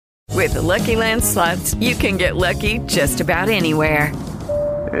With the Lucky Land Slots, you can get lucky just about anywhere.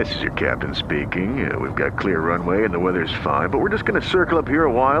 This is your captain speaking. We've got clear runway and the weather's fine, but we're just going to circle up here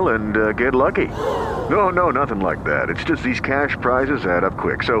a while and get lucky. No, nothing like that. It's just these cash prizes add up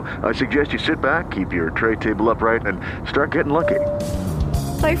quick. So I suggest you sit back, keep your tray table upright, and start getting lucky.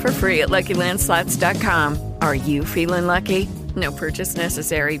 Play for free at LuckyLandSlots.com. Are you feeling lucky? No purchase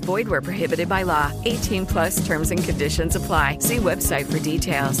necessary. Void where prohibited by law. 18 plus terms and conditions apply. See website for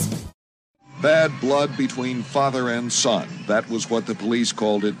details. Bad blood between father and son. That was what the police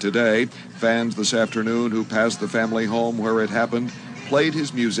called it today. Fans this afternoon who passed the family home where it happened played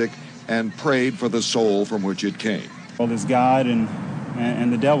his music and prayed for the soul from which it came. Well, there's God and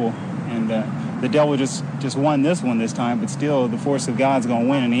the devil. And the devil just won this one this time, but still the force of God's going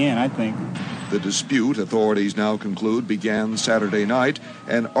to win in the end, I think. The dispute, authorities now conclude, began Saturday night,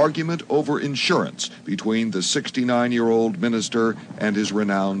 an argument over insurance between the 69-year-old minister and his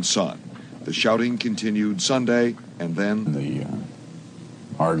renowned son. The shouting continued Sunday, and then the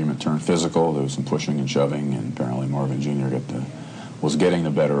argument turned physical. There was some pushing and shoving, and apparently Marvin Jr. was getting the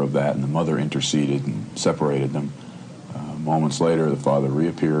better of that, and the mother interceded and separated them. Moments later, the father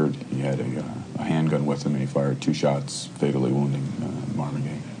reappeared. He had a handgun with him, and he fired 2 shots, fatally wounding Marvin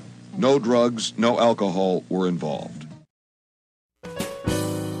Gaye. No drugs, no alcohol were involved.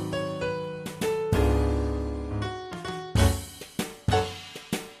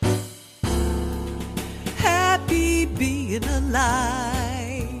 Happy being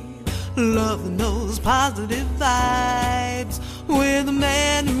alive, loving those positive vibes, with a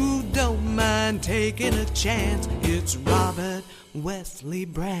man who don't mind taking a chance. It's Robert Wesley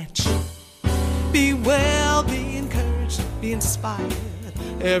Branch. Be well, be encouraged, be inspired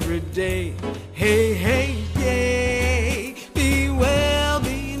every day. Hey, hey, yay. Be well,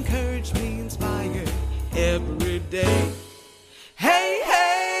 be encouraged, be inspired every day. Hey,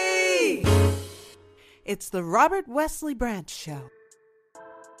 hey. It's the Robert Wesley Branch Show.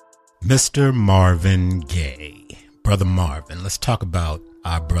 Mr. Marvin Gaye. Brother Marvin. Let's talk about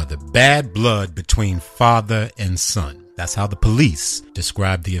our brother. Bad blood between father and son. That's how the police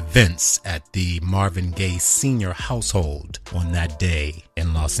described the events at the Marvin Gaye Sr. household on that day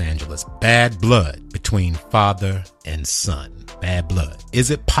in Los Angeles. Bad blood between father and son. Bad blood.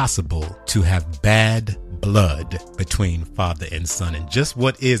 Is it possible to have bad blood between father and son? And just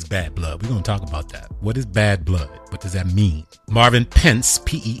what is bad blood? We're going to talk about that. What is bad blood? What does that mean? Marvin Pentz,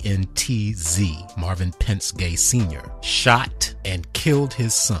 P-E-N-T-Z, Marvin Pentz Gaye Sr., shot and killed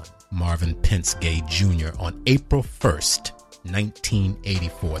his son, Marvin Pentz Gaye Jr. on April 1st,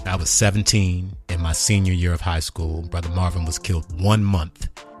 1984. I was 17 in my senior year of high school. Brother Marvin was killed 1 month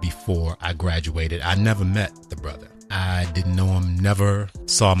before I graduated. I never met the brother. I didn't know him, never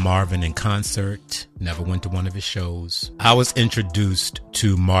saw Marvin in concert, never went to one of his shows. I was introduced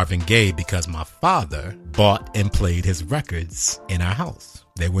to Marvin Gaye because my father bought and played his records in our house.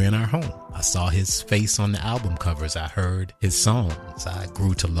 They were in our home. I saw his face on the album covers. I heard his songs. I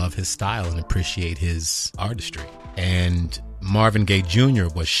grew to love his style and appreciate his artistry. And Marvin Gaye Jr.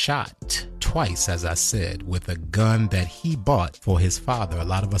 was shot twice, as I said, with a gun that he bought for his father. A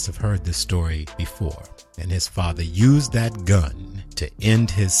lot of us have heard this story before. And his father used that gun to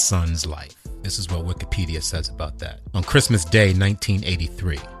end his son's life. This is what Wikipedia says about that. On Christmas Day,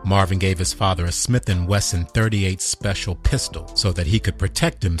 1983, Marvin gave his father a Smith & Wesson .38 special pistol so that he could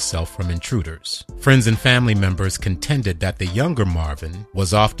protect himself from intruders. Friends and family members contended that the younger Marvin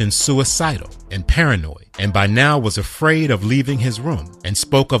was often suicidal and paranoid, and by now was afraid of leaving his room and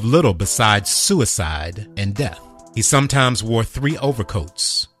spoke of little besides suicide and death. He sometimes wore 3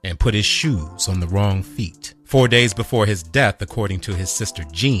 overcoats and put his shoes on the wrong feet. 4 days before his death, according to his sister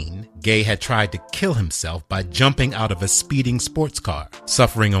Jean, Gaye had tried to kill himself by jumping out of a speeding sports car,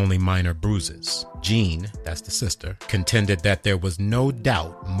 suffering only minor bruises. Jean, that's the sister, contended that there was no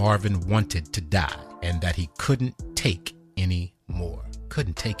doubt Marvin wanted to die and that he couldn't take any more.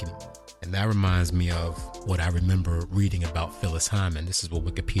 Couldn't take any more. And that reminds me of what I remember reading about Phyllis Hyman. This is what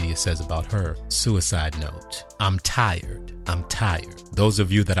Wikipedia says about her suicide note. I'm tired. I'm tired. Those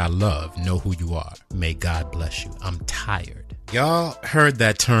of you that I love know who you are. May God bless you. I'm tired. Y'all heard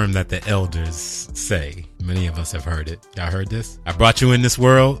that term that the elders say. Many of us have heard it. Y'all heard this? I brought you in this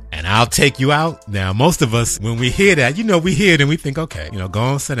world and I'll take you out. Now, most of us, when we hear that, we hear it and we think, okay, go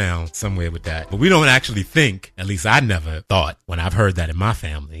on, sit down somewhere with that. But we don't actually think, at least I never thought when I've heard that in my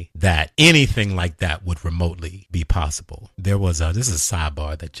family, that anything like that would remotely be possible. There was this is a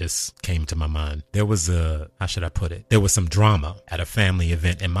sidebar that just came to my mind. There was how should I put it? There was some drama at a family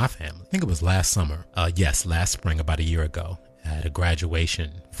event in my family. I think it was last summer. Last spring, about a year ago. I had a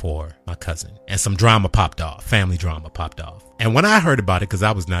graduation for my cousin, and some drama popped off, family drama popped off. And when I heard about it, because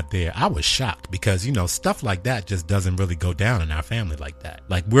I was not there, I was shocked because, stuff like that just doesn't really go down in our family like that.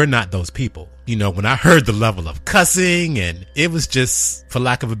 Like, we're not those people. When I heard the level of cussing, and it was just, for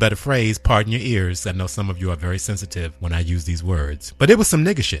lack of a better phrase, pardon your ears. I know some of you are very sensitive when I use these words, but it was some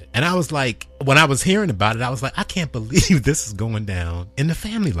nigga shit. And I was like, when I was hearing about it, I was like, I can't believe this is going down in the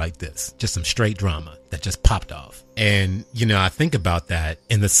family like this. Just some straight drama that just popped off. And, I think about that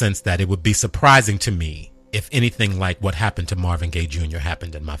in the sense that it would be surprising to me if anything like what happened to Marvin Gaye Jr.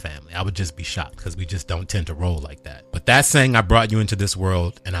 happened in my family. I would just be shocked because we just don't tend to roll like that. But that saying, I brought you into this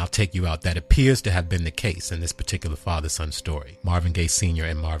world and I'll take you out, that appears to have been the case in this particular father-son story, Marvin Gaye Sr.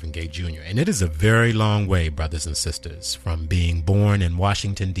 and Marvin Gaye Jr. And it is a very long way, brothers and sisters, from being born in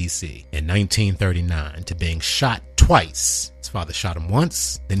Washington, D.C. in 1939 to being shot twice. His father shot him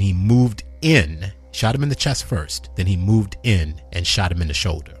once, then he moved in, shot him in the chest first, then he moved in and shot him in the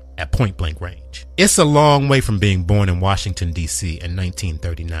shoulder at point blank range. It's a long way from being born in Washington, D.C. in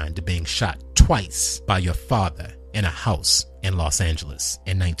 1939 to being shot twice by your father in a house in Los Angeles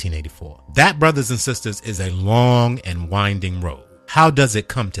in 1984. That, brothers and sisters, is a long and winding road. How does it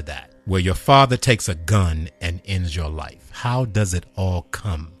come to that? Where your father takes a gun and ends your life. How does it all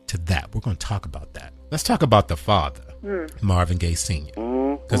come to that? We're going to talk about that. Let's talk about the father, Marvin Gaye Sr.,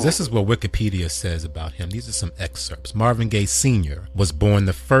 because this is what Wikipedia says about him. These are some excerpts. Marvin Gaye Sr. was born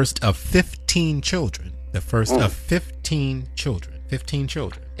the first of 15 children. The first of 15 children. 15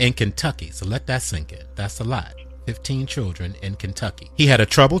 children in Kentucky. So let that sink in. That's a lot. 15 children in Kentucky. He had a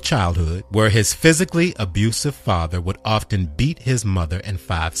troubled childhood where his physically abusive father would often beat his mother and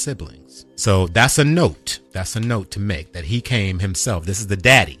 5 siblings. So that's a note. That's a note to make that he came himself. This is the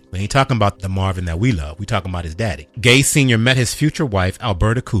daddy. We ain't talking about the Marvin that we love. We talking about his daddy. Gaye Sr. met his future wife,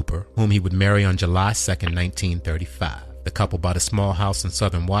 Alberta Cooper, whom he would marry on July 2nd, 1935. The couple bought a small house in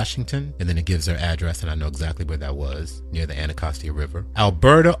southern Washington, and then it gives their address, and I know exactly where that was, near the Anacostia River.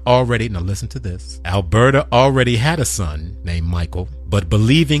 Alberta already had a son named Michael, but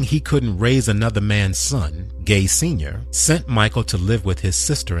believing he couldn't raise another man's son, Gaye Sr. sent Michael to live with his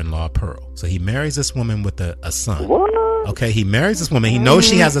sister-in-law, Pearl. So he marries this woman with a son. What? Okay, he marries this woman. He knows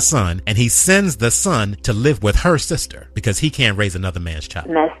she has a son, and he sends the son to live with her sister because he can't raise another man's child.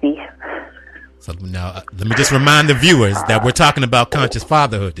 Messy. So now, let me just remind the viewers that we're talking about conscious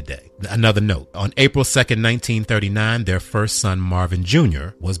fatherhood today. Another note. On April 2nd, 1939, their first son, Marvin Jr.,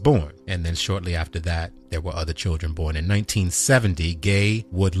 was born. And then shortly after that, there were other children born. In 1970, Gaye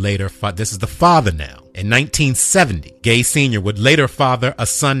would later this is the father now. In 1970, Gaye Sr. would later father a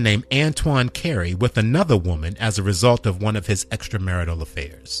son named Antoine Carey with another woman as a result of one of his extramarital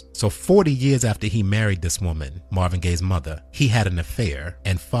affairs. So 40 years after he married this woman, Marvin Gaye's mother, he had an affair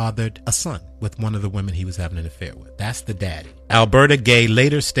and fathered a son with one of the women he was having an affair with. That's the daddy. Alberta Gaye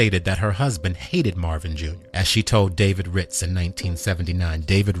later stated that her husband hated Marvin Jr., as she told David Ritz in 1979.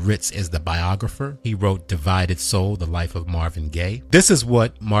 David Ritz is the biographer. He wrote Divided Soul, The Life of Marvin Gaye. This is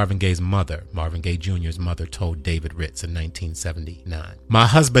what Marvin Gaye's mother, Marvin Gaye Jr.'s mother, told David Ritz in 1979. My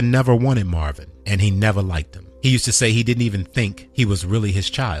husband never wanted Marvin, and he never liked him. He used to say he didn't even think he was really his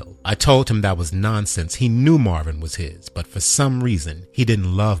child. I told him that was nonsense. He knew Marvin was his, but for some reason, he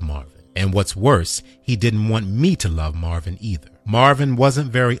didn't love Marvin. And what's worse, he didn't want me to love Marvin either. Marvin wasn't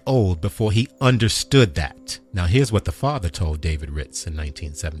very old before he understood that. Now here's what the father told David Ritz in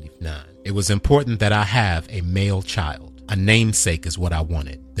 1979. It was important that I have a male child. A namesake is what I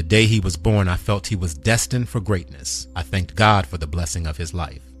wanted. The day he was born, I felt he was destined for greatness. I thanked God for the blessing of his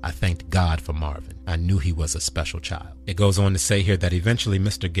life. I thanked God for Marvin. I knew he was a special child. It goes on to say here that eventually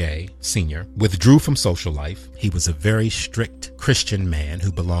Mr. Gaye Sr. withdrew from social life. He was a very strict Christian man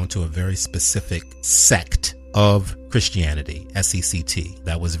who belonged to a very specific sect of Christianity, SECT,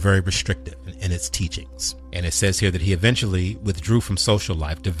 that was very restrictive in its teachings. And it says here that he eventually withdrew from social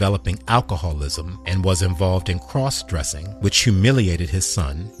life, developing alcoholism, and was involved in cross-dressing, which humiliated his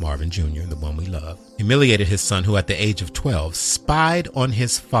son, Marvin Jr., the one we love, humiliated his son, who at the age of 12 spied on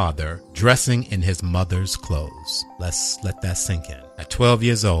his father dressing in his mother's clothes. Let's let that sink in. At 12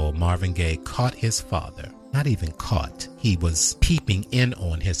 years old, Marvin Gaye caught his father. Not even caught. He was peeping in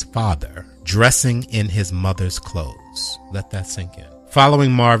on his father, dressing in his mother's clothes. Let that sink in.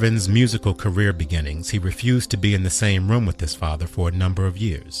 Following Marvin's musical career beginnings, he refused to be in the same room with his father for a number of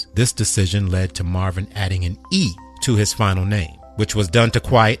years. This decision led to Marvin adding an E to his final name, which was done to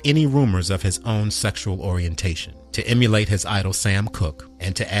quiet any rumors of his own sexual orientation, to emulate his idol Sam Cooke,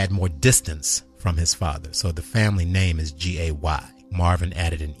 and to add more distance from his father. So the family name is Gay. Marvin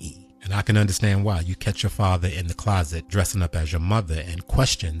added an E. And And I can understand why. You catch your father in the closet dressing up as your mother, and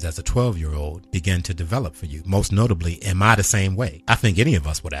questions as a 12-year-old begin to develop for you. Most notably, am I the same way? I think any of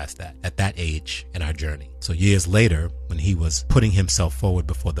us would ask that at that age in our journey. So years later, when he was putting himself forward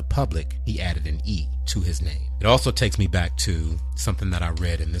before the public, he added an E to his name. It also takes me back to something that I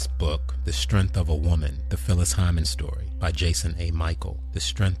read in this book, The Strength of a Woman, the Phyllis Hyman story by Jason A. Michael. The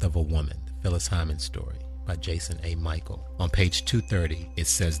Strength of a Woman, the Phyllis Hyman story by Jason A. Michael. On page 230, it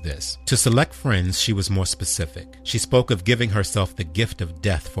says this: to select friends, she was more specific. She spoke of giving herself the gift of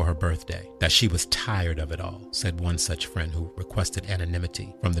death for her birthday, that she was tired of it all, said one such friend who requested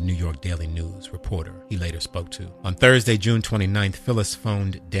anonymity from the New York Daily News reporter he later spoke to. On Thursday, June 29th, Phyllis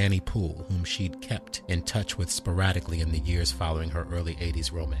phoned Danny Poole, whom she'd kept in touch with sporadically in the years following her early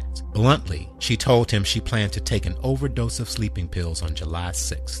 80s romance. Bluntly, she told him she planned to take an overdose of sleeping pills on July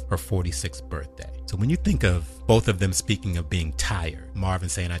 6th, her 46th birthday. So when you think of both of them speaking of being tired, Marvin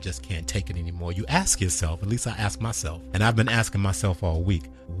saying, I just can't take it anymore, you ask yourself, at least I ask myself, and I've been asking myself all week,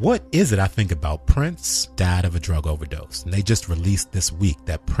 what is it I think about Prince died of a drug overdose? And they just released this week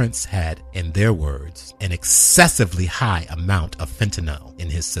that Prince had, in their words, an excessively high amount of fentanyl in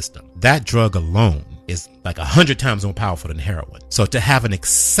his system. That drug alone is like 100 times more powerful than heroin. So to have an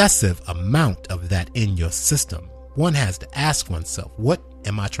excessive amount of that in your system, one has to ask oneself, what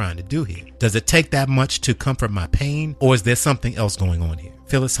am I trying to do here? Does it take that much to comfort my pain, or is there something else going on here?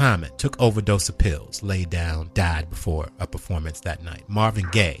 Phyllis Hyman took overdose of pills, laid down, died before a performance that night. Marvin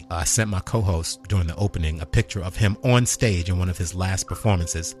Gaye, I sent my co-host during the opening a picture of him on stage in one of his last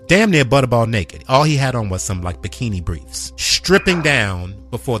performances, damn near butterball naked. All he had on was some like bikini briefs, stripping down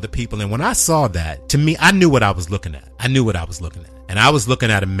before the people. And when I saw that, to me, I knew what I was looking at. And I was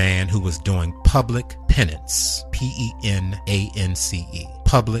looking at a man who was doing public penance, P-E-N-A-N-C-E,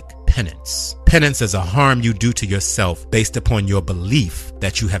 public penance. Penance is a harm you do to yourself based upon your belief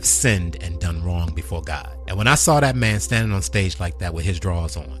that you have sinned and done wrong before God. And when I saw that man standing on stage like that with his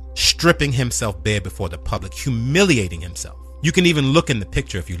drawers on, stripping himself bare before the public, humiliating himself. You can even look in the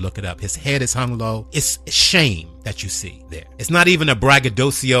picture if you look it up. His head is hung low. It's shame that you see there. It's not even a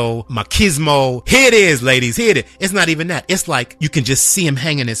braggadocio, machismo. Here it is, ladies. Here it is. It's not even that. It's like you can just see him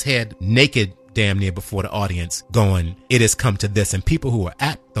hanging his head naked damn near before the audience going, it has come to this. And people who are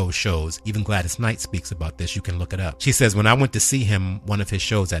at those shows, even Gladys Knight speaks about this. You can look it up. She says, when I went to see him, one of his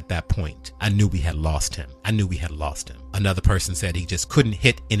shows at that point, I knew we had lost him. Another person said he just couldn't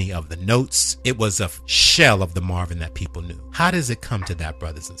hit any of the notes. It was a shell of the Marvin that people knew. How does it come to that,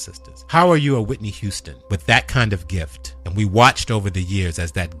 brothers and sisters? How are you a Whitney Houston with that kind of gift? And we watched over the years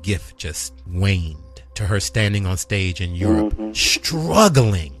as that gift just waned, to her standing on stage in Europe,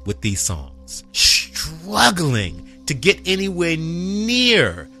 struggling with these songs, struggling to get anywhere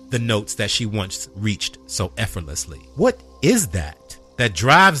near the notes that she once reached so effortlessly. What is that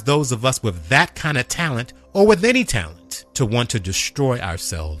drives those of us with that kind of talent, or with any talent, to want to destroy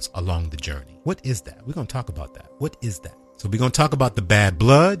ourselves along the journey? What is that? We're going to talk about that. What is that? So we're going to talk about the bad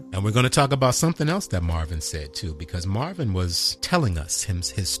blood, and we're going to talk about something else that Marvin said too, because Marvin was telling us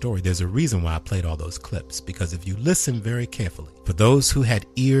his story. There's a reason why I played all those clips, because if you listen very carefully, for those who had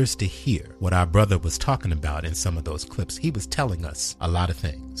ears to hear what our brother was talking about in some of those clips, he was telling us a lot of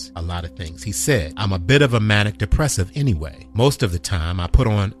things. He said, I'm a bit of a manic depressive anyway. Most of the time I put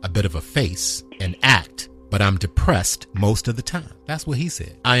on a bit of a face and act, but I'm depressed most of the time. That's what he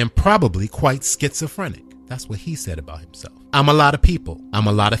said. I am probably quite schizophrenic. That's what he said about himself. I'm a lot of people. I'm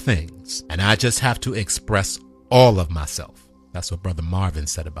a lot of things. And I just have to express all of myself. That's what Brother Marvin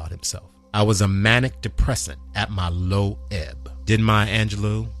said about himself. I was a manic depressant at my low ebb. Didn't Maya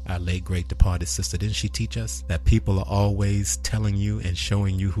Angelou, our late great departed sister, didn't she teach us that people are always telling you and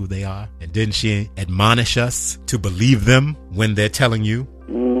showing you who they are? And didn't she admonish us to believe them when they're telling you?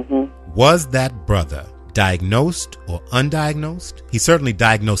 Was that brother diagnosed or undiagnosed? He certainly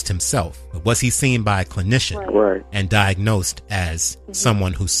diagnosed himself, but was he seen by a clinician and diagnosed as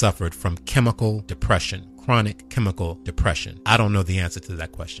someone who suffered from chemical depression, chronic chemical depression? I don't know the answer to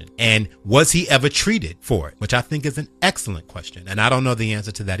that question. And was he ever treated for it? Which I think is an excellent question. And I don't know the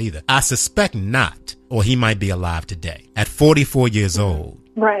answer to that either. I suspect not, or he might be alive today. At 44 years old,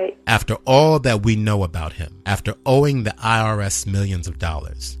 right, after all that we know about him, after owing the IRS millions of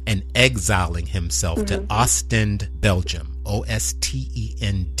dollars and exiling himself to Ostend, Belgium,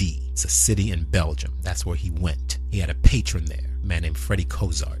 O-S-T-E-N-D. It's a city in Belgium. That's where he went. He had a patron there, a man named Freddie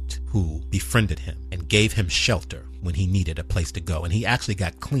Cozart, who befriended him and gave him shelter when he needed a place to go. And he actually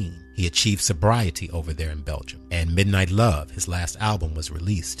got clean. He achieved sobriety over there in Belgium. And Midnight Love, his last album, was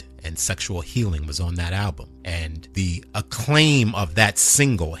released, and Sexual Healing was on that album. And the acclaim of that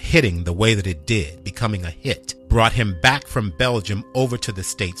single hitting the way that it did, becoming a hit, brought him back from Belgium over to the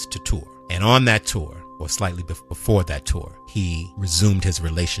States to tour. And on that tour, or slightly before that tour, he resumed his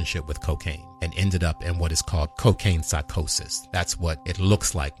relationship with cocaine and ended up in what is called cocaine psychosis. That's what it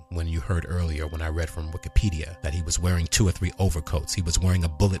looks like when you heard earlier when I read from Wikipedia that he was wearing 2 or 3 overcoats. He was wearing a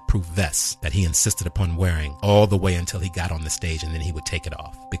bulletproof vest that he insisted upon wearing all the way until he got on the stage, and then he would take it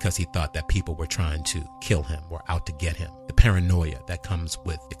off because he thought that people were trying to kill him or out to get him. The paranoia that comes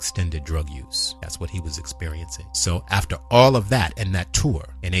with extended drug use. That's what he was experiencing. So after all of that and that tour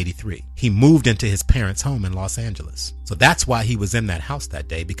in '83, he moved into his parents' home in Los Angeles. So that's why he was in that house that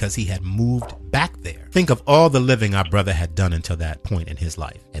day, because he had moved back there. Think of all the living our brother had done until that point in his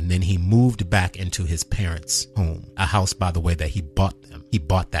life. And then he moved back into his parents' home, a house, by the way, that he bought them. He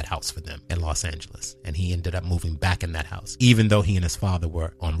bought that house for them in Los Angeles. And he ended up moving back in that house, even though he and his father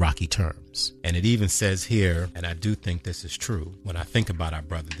were on rocky terms. And it even says here, and I do think this is true, when I think about our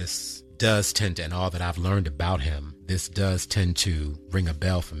brother, this does tend to, and all that I've learned about him, this does tend to ring a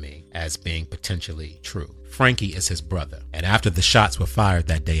bell for me as being potentially true. Frankie is his brother. And after the shots were fired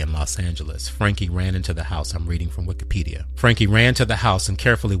that day in Los Angeles, Frankie ran into the house. I'm reading from Wikipedia. Frankie ran to the house and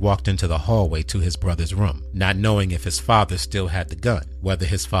carefully walked into the hallway to his brother's room, not knowing if his father still had the gun, whether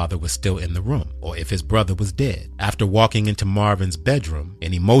his father was still in the room, or if his brother was dead. After walking into Marvin's bedroom,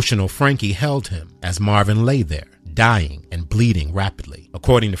 an emotional Frankie held him as Marvin lay there, dying and bleeding rapidly.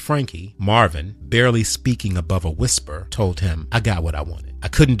 According to Frankie, Marvin, barely speaking above a whisper, told him, "I got what I wanted. I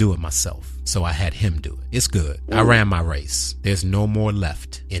couldn't do it myself, so I had him do it. It's good. I ran my race. There's no more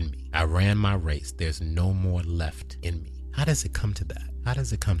left in me. I ran my race. There's no more left in me." How does it come to that? How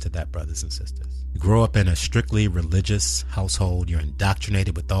does it come to that, brothers and sisters? You grow up in a strictly religious household. You're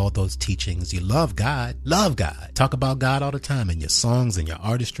indoctrinated with all those teachings. You love God. Love God. Talk about God all the time in your songs and your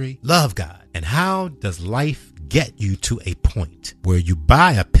artistry. Love God. And how does life get you to a point where you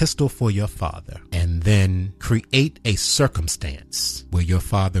buy a pistol for your father and then create a circumstance where your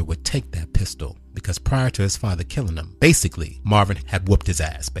father would take that pistol? Because prior to his father killing him, basically, Marvin had whooped his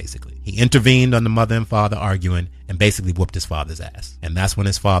ass, basically. He intervened on the mother and father arguing and basically whooped his father's ass. And that's when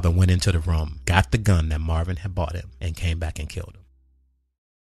his father went into the room, got the gun that Marvin had bought him, and came back and killed him.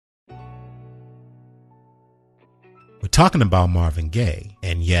 We're talking about Marvin Gaye,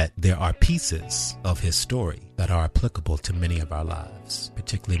 and yet there are pieces of his story that are applicable to many of our lives,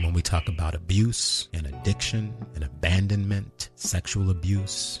 particularly when we talk about abuse and addiction and abandonment, sexual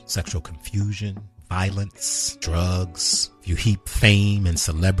abuse, sexual confusion, violence, drugs. If you heap fame and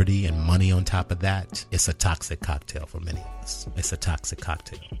celebrity and money on top of that, it's a toxic cocktail for many of us. It's a toxic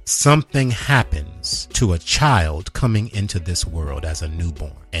cocktail. Something happens to a child coming into this world as a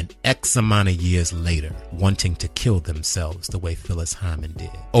newborn, and X amount of years later, wanting to kill themselves the way Phyllis Hyman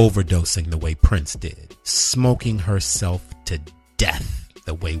did, overdosing the way Prince did, smoking herself to death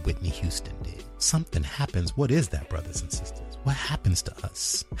the way Whitney Houston did. Something happens. What is that, brothers and sisters? What happens to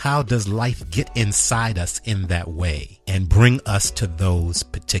us? How does life get inside us in that way and bring us to those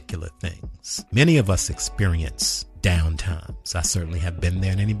particular things? Many of us experience down times. I certainly have been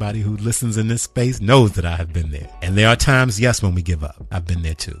there, and anybody who listens in this space knows that I have been there. And there are times, yes, when we give up. I've been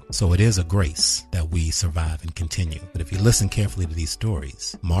there too. So it is a grace that we survive and continue. But if you listen carefully to these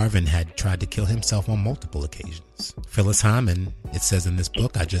stories, Marvin had tried to kill himself on multiple occasions. Phyllis Hyman, it says in this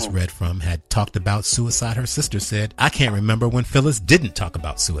book I just read from, had talked about suicide. Her sister said, I can't remember when Phyllis didn't talk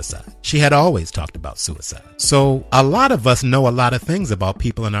about suicide. She had always talked about suicide. So a lot of us know a lot of things about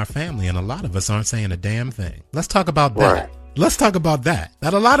people in our family, and a lot of us aren't saying a damn thing. Let's talk about that. Right. Let's talk about that.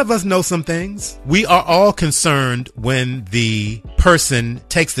 That a lot of us know some things. We are all concerned when the person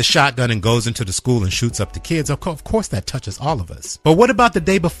takes the shotgun and goes into the school and shoots up the kids. Of course, that touches all of us. But what about the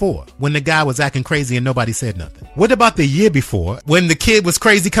day before when the guy was acting crazy and nobody said nothing? What about the year before when the kid was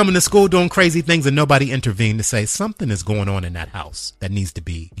crazy coming to school doing crazy things and nobody intervened to say something is going on in that house that needs to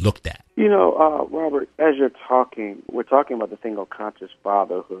be looked at? You know, Robert, as you're talking, we're talking about the thing of conscious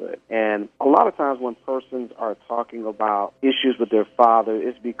fatherhood. And a lot of times when persons are talking about issues with their father,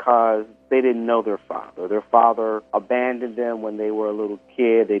 it's because they didn't know their father. Their father abandoned them when they were a little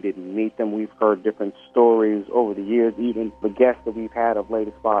kid. They didn't meet them. We've heard different stories over the years, even the guests that we've had of late,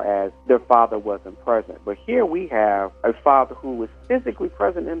 as far as their father wasn't present. But here we have a father who was physically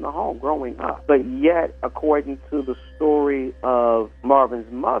present in the home growing up. But yet, according to the story of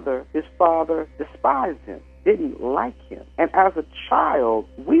Marvin's mother, his father despised him, didn't like him. And as a child,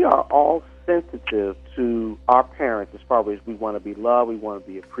 we are all sensitive to our parents as far as we want to be loved, we want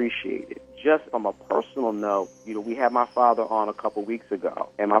to be appreciated. Just from a personal note, you know, we had my father on a couple weeks ago,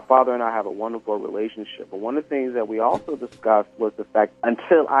 and my father and I have a wonderful relationship. But one of the things that we also discussed was the fact,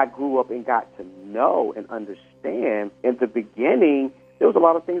 until I grew up and got to know and understand, in the beginning, there was a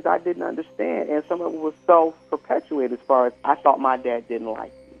lot of things I didn't understand, and some of it was self-perpetuated as far as I thought my dad didn't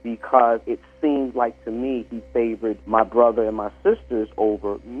like me because it seemed like to me he favored my brother and my sisters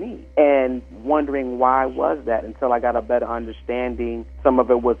over me, and wondering why was that until I got a better understanding. Some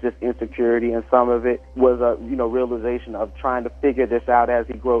of it was just insecurity, and some of it was a realization of trying to figure this out as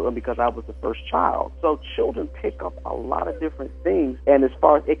he grew up because I was the first child. So children pick up a lot of different things, and as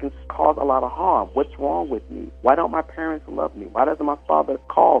far as it can cause a lot of harm. What's wrong with me? Why don't my parents love me? Why doesn't my father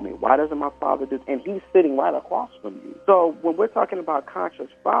call me? Why doesn't my father do? And he's sitting right across from you. So when we're talking about conscious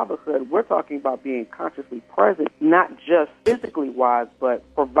fatherhood, we're talking about being consciously present, not just physically wise, but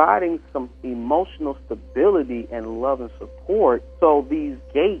providing some emotional stability and love and support so these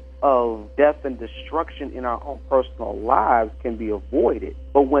gates of death and destruction in our own personal lives can be avoided.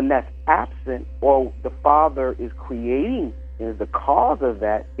 But when that's absent, or the father is creating is the cause of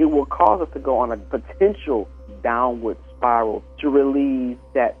that, it will cause us to go on a potential downward spiral to relieve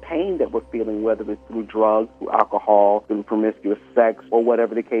that pain that we're feeling, whether it's through drugs, through alcohol, through promiscuous sex, or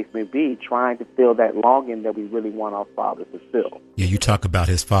whatever the case may be, trying to fill that longing that we really want our father to fill. Yeah, you talk about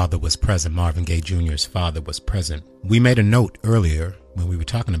his father was present. Marvin Gaye Jr.'s father was present. We made a note earlier when we were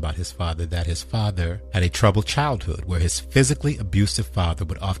talking about his father that his father had a troubled childhood where his physically abusive father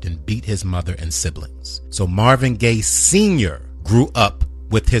would often beat his mother and siblings. So Marvin Gaye Sr. grew up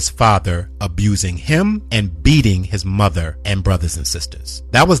with his father abusing him and beating his mother and brothers and sisters.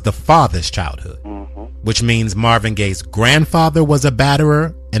 That was the father's childhood, which means Marvin Gaye's grandfather was a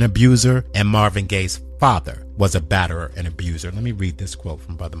batterer and abuser, and Marvin Gaye's father was a batterer and abuser. Let me read this quote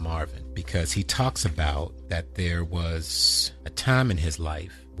from Brother Marvin, because he talks about that there was a time in his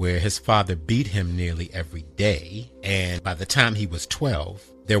life where his father beat him nearly every day, and by the time he was 12,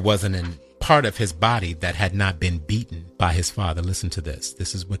 there wasn't an part of his body that had not been beaten by his father. Listen to this.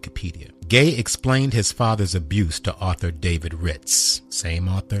 This is Wikipedia. Gaye explained his father's abuse to author David Ritz. Same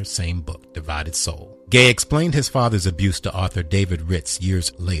author, same book, Divided Soul. Gaye explained his father's abuse to author David Ritz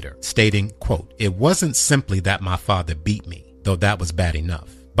years later, stating, quote, "It wasn't simply that my father beat me, though that was bad enough.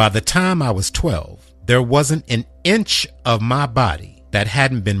 By the time I was 12, there wasn't an inch of my body that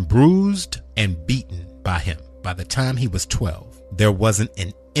hadn't been bruised and beaten by him. By the time he was 12, there wasn't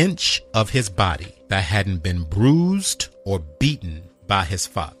an inch of his body that hadn't been bruised or beaten by his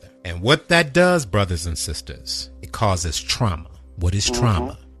father." And what that does, brothers and sisters, it causes trauma. What is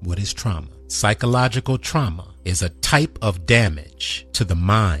trauma? What is trauma? Psychological trauma is a type of damage to the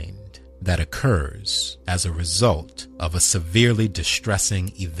mind that occurs as a result of a severely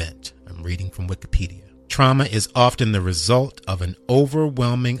distressing event. I'm reading from Wikipedia. Trauma is often the result of an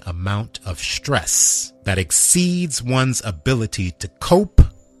overwhelming amount of stress that exceeds one's ability to cope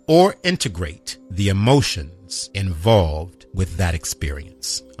or integrate the emotions involved with that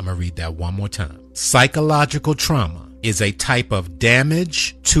experience. I'm going to read that one more time. Psychological trauma is a type of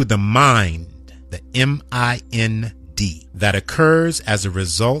damage to the mind, the M-I-N-D, that occurs as a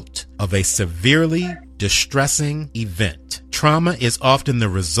result of a severely distressing event. Trauma is often the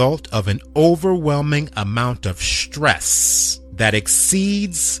result of an overwhelming amount of stress that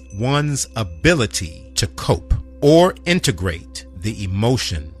exceeds one's ability to cope or integrate the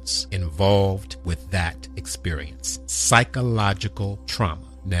emotions involved with that experience. Psychological trauma.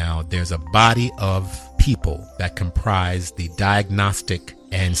 Now, there's a body of people that comprise the Diagnostic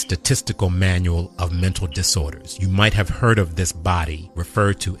and Statistical Manual of Mental Disorders. You might have heard of this body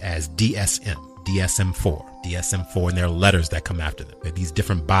referred to as DSM, DSM-4, and there are letters that come after them. There are these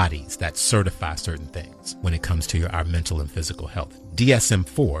different bodies that certify certain things when it comes to our mental and physical health.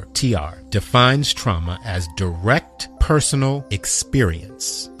 DSM-4, TR, defines trauma as direct personal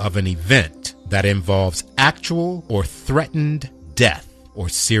experience of an event that involves actual or threatened death or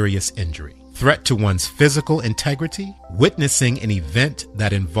serious injury, threat to one's physical integrity, witnessing an event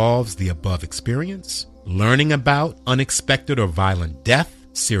that involves the above experience, learning about unexpected or violent death,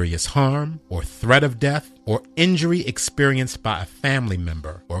 serious harm or threat of death, or injury experienced by a family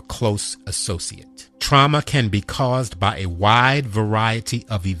member or close associate. Trauma can be caused by a wide variety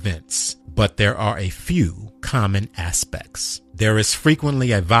of events, but there are a few common aspects. There is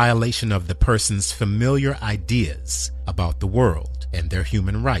frequently a violation of the person's familiar ideas about the world and their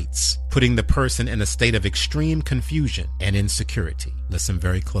human rights, putting the person in a state of extreme confusion and insecurity. Listen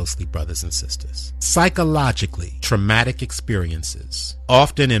very closely, brothers and sisters. Psychologically, traumatic experiences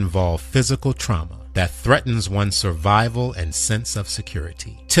often involve physical trauma that threatens one's survival and sense of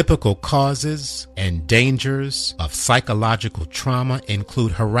security. Typical causes and dangers of psychological trauma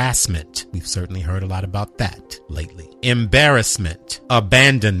include harassment. We've certainly heard a lot about that lately. Embarrassment,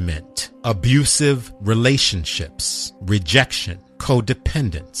 abandonment, abusive relationships, rejection,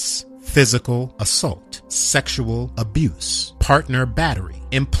 codependence, physical assault, sexual abuse, partner battery,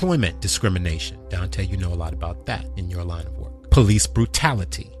 employment discrimination. Dante, you know a lot about that in your line of work. Police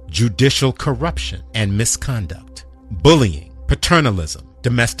brutality, judicial corruption and misconduct, bullying, paternalism,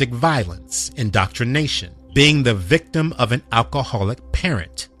 domestic violence, indoctrination, being the victim of an alcoholic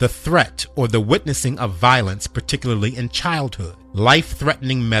parent, the threat or the witnessing of violence, particularly in childhood,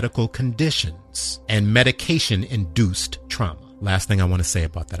 life-threatening medical conditions, and medication-induced trauma. Last thing I want to say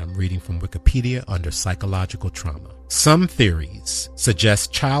about that, I'm reading from Wikipedia under psychological trauma. Some theories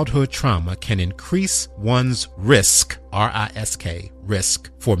suggest childhood trauma can increase one's risk, R-I-S-K, risk,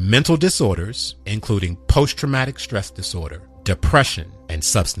 for mental disorders, including post-traumatic stress disorder, depression, and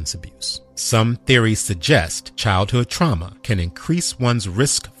substance abuse. Some theories suggest childhood trauma can increase one's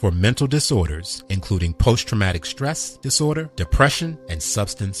risk for mental disorders, including post-traumatic stress disorder, depression, and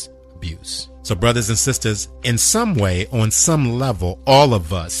substance abuse. So brothers and sisters, in some way, on some level, all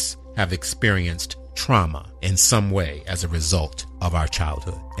of us have experienced trauma in some way as a result of our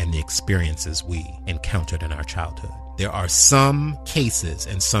childhood and the experiences we encountered in our childhood. There are some cases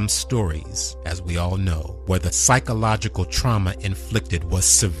and some stories, as we all know, where the psychological trauma inflicted was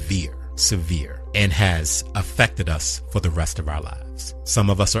severe, and has affected us for the rest of our lives. Some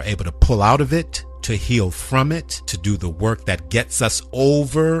of us are able to pull out of it, to heal from it, to do the work that gets us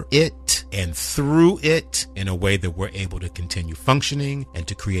over it and through it in a way that we're able to continue functioning and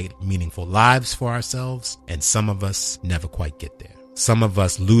to create meaningful lives for ourselves. And some of us never quite get there. Some of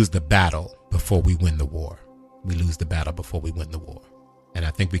us lose the battle before we win the war. We lose the battle before we win the war. And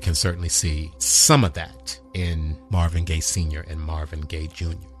I think we can certainly see some of that in Marvin Gaye Sr. and Marvin Gaye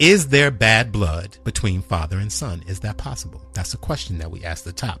Jr. Is there bad blood between father and son? Is that possible? That's a question that we ask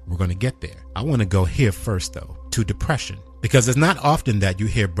at the top. We're going to get there. I want to go here first, though, to depression. Because it's not often that you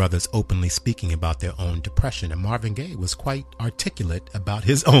hear brothers openly speaking about their own depression. And Marvin Gaye was quite articulate about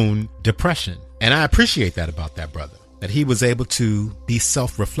his own depression. And I appreciate that about that brother, that he was able to be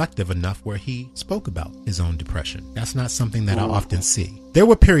self-reflective enough where he spoke about his own depression. That's not something that I often see. There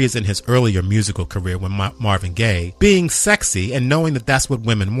were periods in his earlier musical career when Marvin Gaye, being sexy and knowing that that's what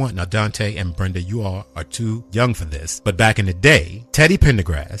women want. Now, Dante and Brenda, you all are too young for this, but back in the day, Teddy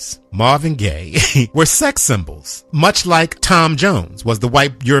Pendergrass, Marvin Gaye were sex symbols, much like Tom Jones was the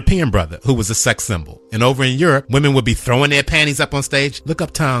white European brother who was a sex symbol. And over in Europe, women would be throwing their panties up on stage. Look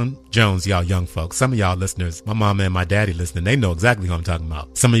up Tom Jones, y'all young folks. Some of y'all listeners, my mama and my daddy listening, they know exactly who I'm talking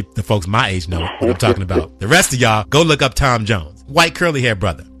about. Some of the folks my age know what I'm talking about. The rest of y'all, go look up Tom Jones. White curly hair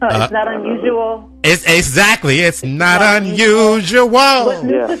brother. It's not unusual. It's not unusual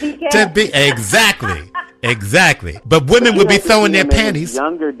to be exactly. But women would be throwing their panties.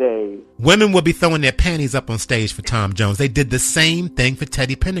 Younger days. Women would be throwing their panties up on stage for Tom Jones. They did the same thing for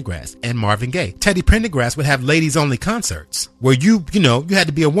Teddy Pendergrass and Marvin Gaye. Teddy Pendergrass would have ladies only concerts where you had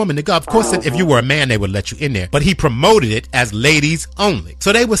to be a woman to go. Of course, if you were a man, they would let you in there, but he promoted it as ladies only.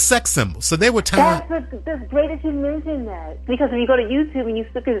 So they were sex symbols. So there were times. That's great that you mentioned that, because if you go to YouTube and you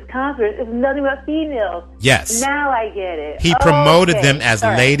look at his concerts, it's nothing but females. Yes. Now I get it. He promoted them as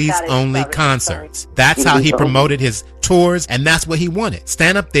ladies only concerts. That's how he promoted his tours, and that's what he wanted.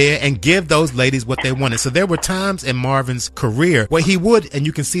 Stand up there and give those ladies what they wanted. So there were times in Marvin's career where he would, and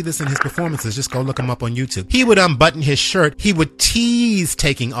you can see this in his performances, just go look him up on YouTube. He would unbutton his shirt. He would tease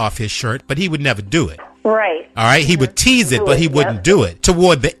taking off his shirt, but he would never do it. Right. All right. He would tease it, but he wouldn't do it.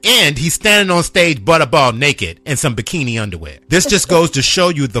 Toward the end, he's standing on stage, butterball naked in some bikini underwear. This just goes to show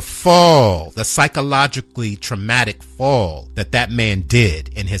you the fall, the psychologically traumatic fall that man did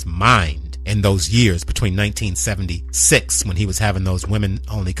in his mind in those years between 1976, when he was having those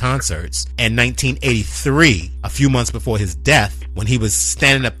women-only concerts, and 1983, a few months before his death, when he was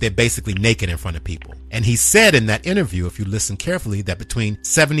standing up there basically naked in front of people. And he said in that interview, if you listen carefully, that between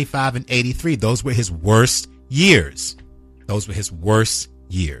 75 and 83, those were his worst years. Those were his worst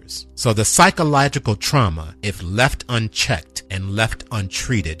years. So the psychological trauma, if left unchecked and left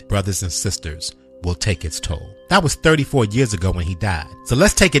untreated, brothers and sisters, will take its toll. That was 34 years ago when he died. So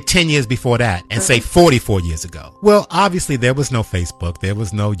let's take it 10 years before that and say 44 years ago. Well, obviously there was no Facebook, there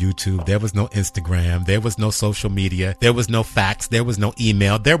was no YouTube, there was no Instagram, there was no social media, there was no fax, there was no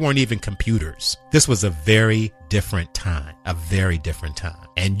email, there weren't even computers. This was a very different time,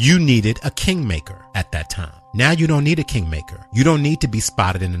 And you needed a kingmaker at that time. Now you don't need a kingmaker. You don't need to be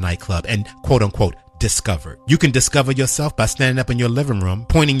spotted in a nightclub and quote unquote discovered. You can discover yourself by standing up in your living room,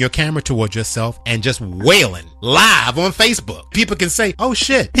 pointing your camera towards yourself, and just wailing live on Facebook. People can say, oh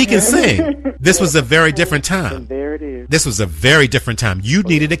shit, he can sing. This was a very different time. And there it is. This was a very different time. You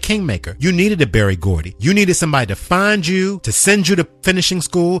needed a kingmaker. You needed a Berry Gordy. You needed somebody to find you, to send you to finishing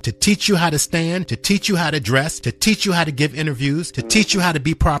school, to teach you how to stand, to teach you how to dress, to teach you how to give interviews, to teach you how to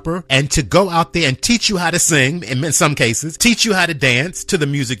be proper, and to go out there and teach you how to sing, in some cases, teach you how to dance to the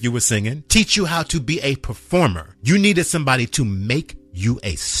music you were singing, teach you how to be a performer. You needed somebody to make you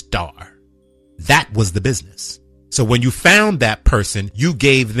a star. That was the business. So when you found that person, you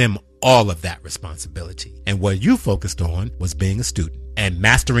gave them all of that responsibility. And what you focused on was being a student and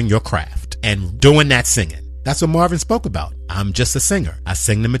mastering your craft and doing that singing. That's what Marvin spoke about. I'm just a singer. I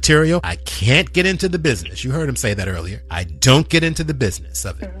sing the material. I can't get into the business. You heard him say that earlier. I don't get into the business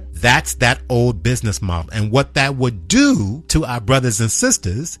of it. That's that old business model. And what that would do to our brothers and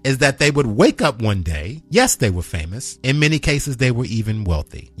sisters is that they would wake up one day. Yes, they were famous. In many cases, they were even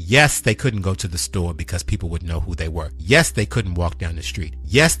wealthy. Yes, they couldn't go to the store because people would know who they were. Yes, they couldn't walk down the street.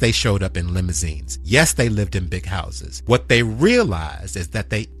 Yes, they showed up in limousines. Yes, they lived in big houses. What they realized is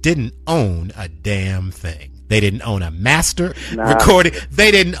that they didn't own a damn thing. They didn't own a master recording.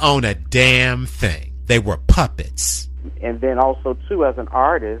 They didn't own a damn thing. They were puppets. And then also, too, as an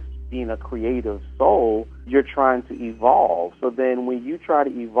artist, being a creative soul, you're trying to evolve. So then when you try to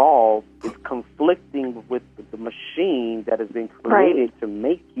evolve, it's conflicting with the machine that has been created to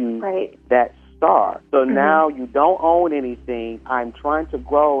make you that star. So now you don't own anything. I'm trying to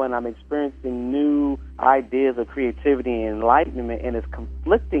grow, and I'm experiencing new ideas of creativity and enlightenment, and it's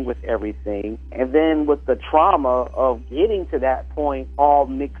conflicting with everything. And then with the trauma of getting to that point all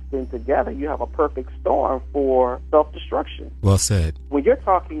mixed in together, you have a perfect storm for self-destruction. Well said. When you're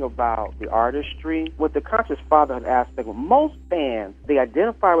talking about the artistry, with the conscious fatherhood aspect, with most fans, they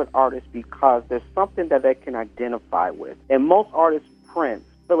identify with artists because there's something that they can identify with. And most artists, Prince,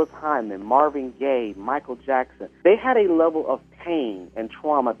 Phyllis Hyman, Marvin Gaye, Michael Jackson, they had a level of pain and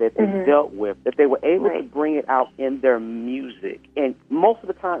trauma that they dealt with, that they were able to bring it out in their music. And most of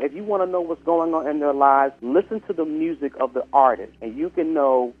the time, if you want to know what's going on in their lives, listen to the music of the artist, and you can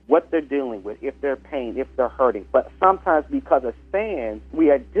know what they're dealing with, if they're pain, if they're hurting. But sometimes, because as fans,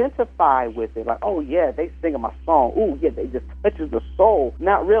 we identify with it, like, oh yeah, they singing my song, ooh yeah, they just touches the soul,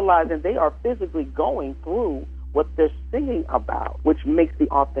 not realizing they are physically going through what they're singing about, which makes the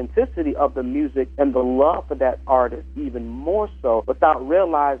authenticity of the music and the love for that artist even more so, without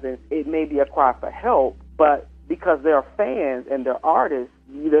realizing it may be a cry for help, but because they're fans and they're artists,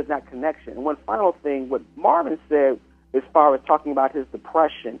 there's that connection. And one final thing, what Marvin said as far as talking about his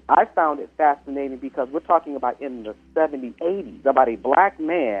depression, I found it fascinating because we're talking about in the 70s, 80s, about a black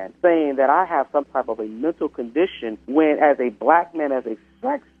man saying that I have some type of a mental condition, when as a black man, as a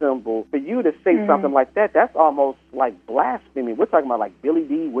sex symbol, for you to say something like that, that's almost like blasphemy. We're talking about like Billy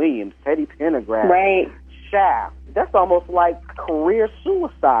D. Williams, Teddy Pendergrass, Shaft. That's almost like career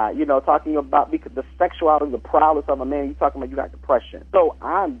suicide, you know, talking about because the sexuality, the prowess of a man, you're talking about you got depression. So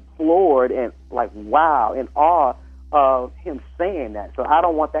I'm floored and like, wow, in awe of him saying that. So I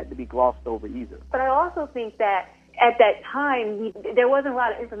don't want that to be glossed over either. But I also think that at that time, there wasn't a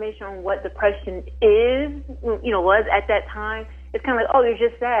lot of information on what depression was at that time. It's kind of like, oh, you're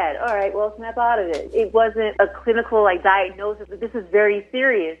just sad. All right, well, snap out of it. It wasn't a clinical, diagnosis. This is very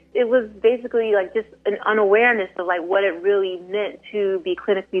serious. It was basically, just an unawareness of, what it really meant to be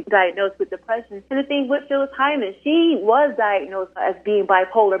clinically diagnosed with depression. And the thing with Phyllis Hyman, she was diagnosed as being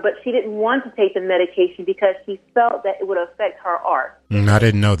bipolar, but she didn't want to take the medication because she felt that it would affect her art. I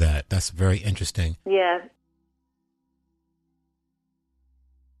didn't know that. That's very interesting. Yeah.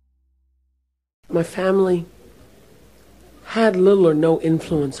 My family had little or no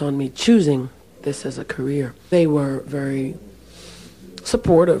influence on me choosing this as a career. They were very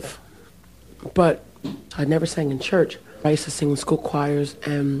supportive, but I never sang in church. I used to sing in school choirs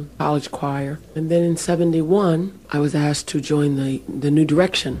and college choir. And then in 1971, I was asked to join the New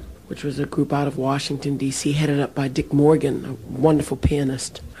Direction, which was a group out of Washington, D.C., headed up by Dick Morgan, a wonderful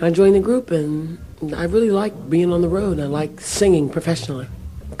pianist. And I joined the group, and I really liked being on the road. I liked singing professionally.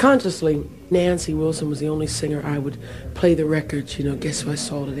 Consciously, Nancy Wilson was the only singer I would play the records, Guess Who I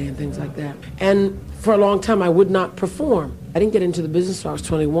Saw Today and things like that. And for a long time, I would not perform. I didn't get into the business until I was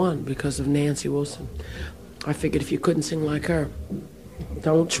 21 because of Nancy Wilson. I figured if you couldn't sing like her,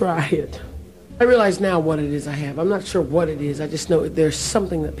 don't try it. I realize now what it is I have. I'm not sure what it is. I just know there's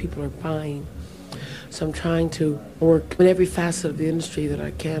something that people are buying. So I'm trying to work in every facet of the industry that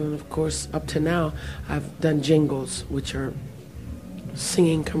I can. And of course, up to now, I've done jingles, which are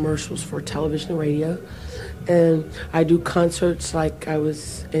singing commercials for television and radio, And I do concerts like I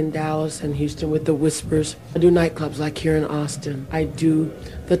was in Dallas and Houston with the Whispers. I do nightclubs like here in Austin. I do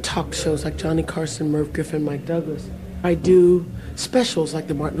the talk shows like Johnny Carson, Merv Griffin, Mike Douglas. I do specials like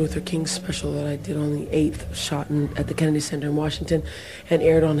the Martin Luther King special that I did on the 8th, shot at the Kennedy Center in Washington, and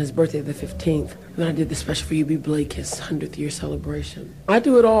aired on his birthday, the 15th. And then I did the special for U.B. Blake, his 100th year celebration. I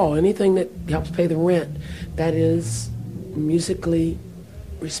do it all, anything that helps pay the rent. That is musically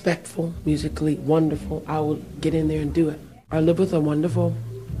respectful, musically wonderful. I will get in there and do it. I live with a wonderful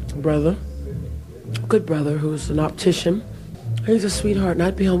brother, good brother, who's an optician. He's a sweetheart, and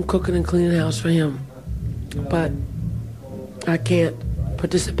I'd be home cooking and cleaning the house for him. But I can't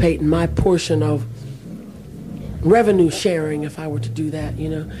participate in my portion of revenue sharing if I were to do that, you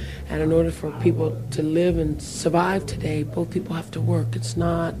know. And in order for people to live and survive today, both people have to work. It's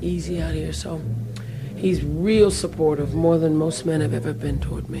not easy out here, so he's real supportive, more than most men have ever been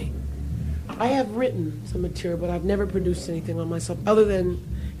toward me. I have written some material, but I've never produced anything on myself other than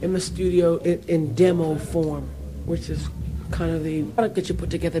in the studio in demo form, which is kind of the product that you put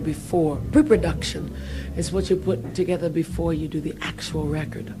together before. Pre-production is what you put together before you do the actual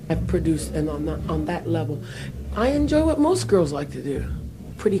record. I've produced, and on that level, I enjoy what most girls like to do.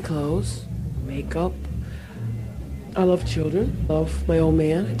 Pretty clothes, makeup. I love children. I love my old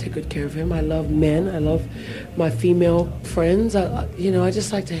man. I take good care of him. I love men. I love my female friends. I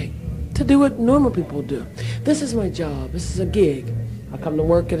just like to do what normal people do. This is my job. This is a gig. I come to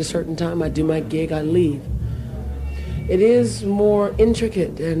work at a certain time. I do my gig. I leave. It is more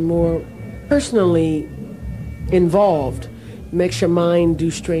intricate and more personally involved. It makes your mind do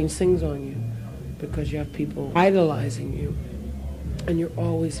strange things on you because you have people idolizing you and you're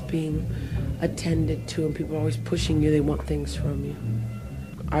always being attended to and people are always pushing you. They want things from you.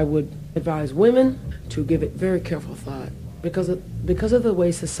 I would advise women to give it very careful thought because of the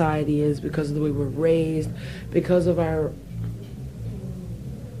way society is, because of the way we're raised, because of our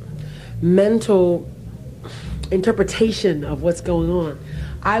mental interpretation of what's going on.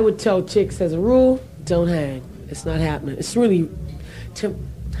 I would tell chicks as a rule, don't hang. It's not happening. It's really,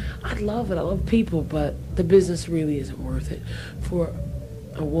 I love it. I love people, but the business really isn't worth it. For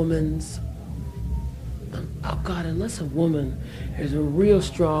a woman's, unless a woman is a real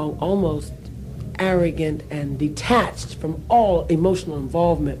strong, almost arrogant and detached from all emotional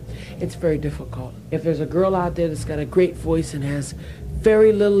involvement, it's very difficult. If there's a girl out there that's got a great voice and has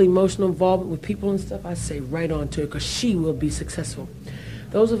very little emotional involvement with people and stuff, I say right on to her because she will be successful.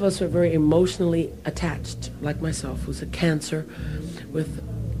 Those of us who are very emotionally attached, like myself, who's a Cancer with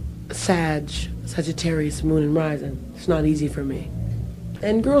Sagittarius, Moon and Rising, it's not easy for me.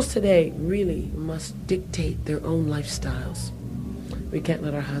 And girls today really must dictate their own lifestyles. We can't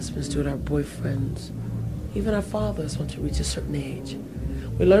let our husbands do it, our boyfriends, even our fathers once you reach a certain age.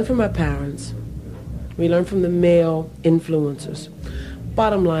 We learn from our parents. We learn from the male influencers.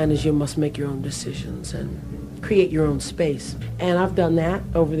 Bottom line is you must make your own decisions and create your own space. And I've done that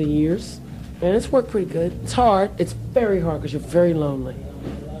over the years, and it's worked pretty good. It's hard. It's very hard because you're very lonely.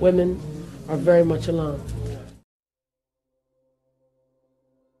 Women are very much alone.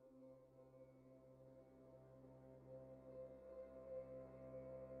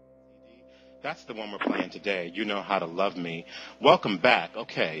 That's the one we're playing today, You Know How to Love Me. Welcome back.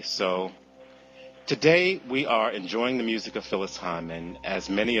 Okay, so today we are enjoying the music of Phyllis Hyman. As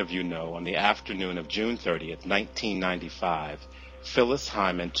many of you know, on the afternoon of June 30th, 1995, Phyllis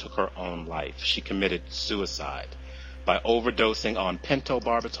Hyman took her own life. She committed suicide by overdosing on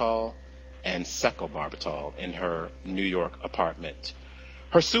pentobarbital and secobarbital in her New York apartment.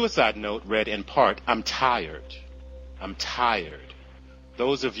 Her suicide note read in part, I'm tired. I'm tired.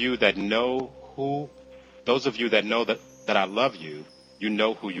 Those of you that know that I love you, you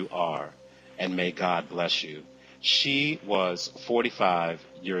know who you are, and may God bless you. She was 45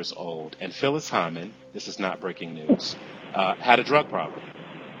 years old, and Phyllis Hyman, this is not breaking news, had a drug problem.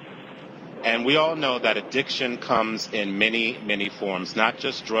 And we all know that addiction comes in many, many forms, not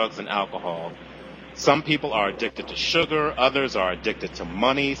just drugs and alcohol. Some people are addicted to sugar, others are addicted to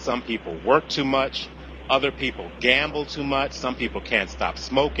money, some people work too much, other people gamble too much, some people can't stop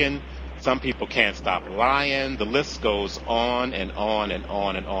smoking, some people can't stop lying. The list goes on and on and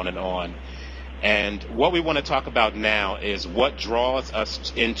on and on and on. And what we want to talk about now is what draws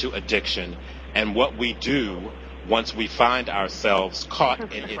us into addiction and what we do once we find ourselves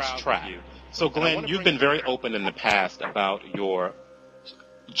caught in its trap. So Glenn, you've been very open in the past about your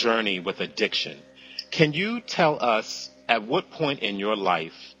journey with addiction. Can you tell us at what point in your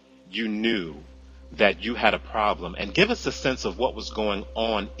life you knew that you had a problem, and give us a sense of what was going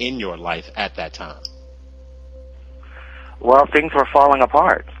on in your life at that time? Well, things were falling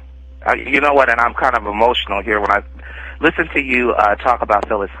apart. You know what, and I'm kind of emotional here when I listen to you talk about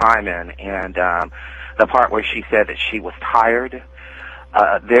Phyllis Hyman and the part where she said that she was tired.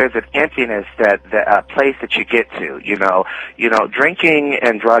 There's an emptiness that a place that you get to, you know, drinking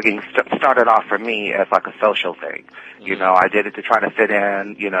and drugging started off for me as like a social thing. You know, I did it to try to fit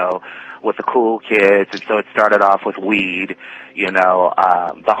in, you know, with the cool kids, and so it started off with weed, you know,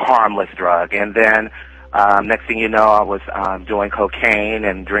 the harmless drug, and then next thing you know, I was doing cocaine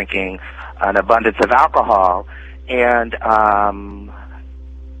and drinking an abundance of alcohol, and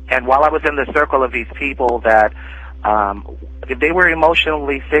while I was in the circle of these people that they were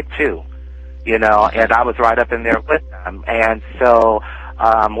emotionally sick too, you know, and I was right up in there with them. And so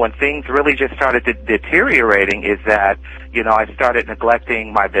when things really just started deteriorating is that, you know, I started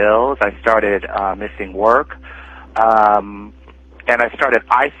neglecting my bills, I started missing work, and I started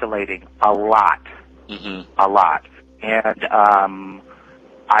isolating a lot, a lot. And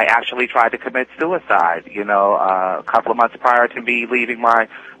I actually tried to commit suicide, you know, a couple of months prior to me leaving my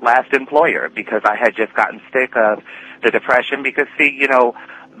last employer because I had just gotten sick of the depression. Because, see, you know,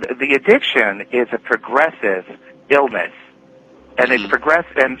 the addiction is a progressive illness. And it's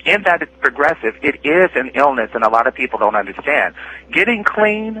progressive, and in that it's progressive, it is an illness, and a lot of people don't understand. Getting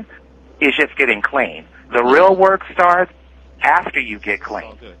clean is just getting clean. The real work starts after you get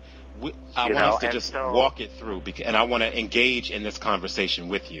clean. I want us to just walk it through, and I want to engage in this conversation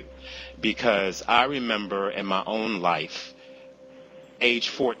with you, because I remember in my own life, age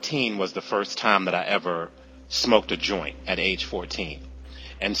 14 was the first time that I ever smoked a joint at age 14.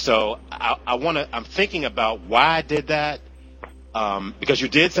 And so I'm thinking about why I did that, because you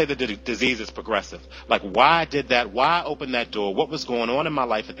did say that the disease is progressive. Like, why I did that, why I opened that door, what was going on in my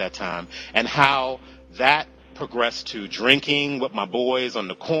life at that time, and how that progressed to drinking with my boys on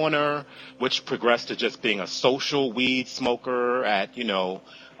the corner, which progressed to just being a social weed smoker at, you know,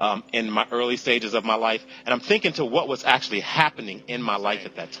 in my early stages of my life. And I'm thinking to what was actually happening in my life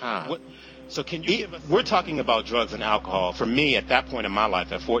at that time. So can you give us... We're talking about drugs and alcohol. For me, at that point in my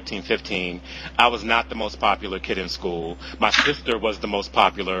life, at 14, 15, I was not the most popular kid in school. My sister was the most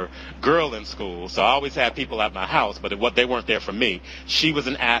popular girl in school. So I always had people at my house, but they weren't there for me. She was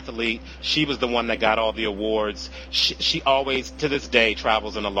an athlete. She was the one that got all the awards. She always, to this day,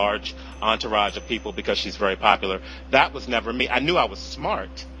 travels in a large entourage of people because she's very popular. That was never me. I knew I was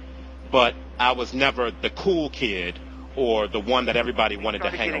smart, but I was never the cool kid or the one that everybody wanted to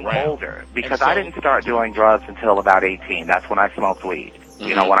hang around. Older, because I didn't start doing drugs until about 18. That's when I smoked weed.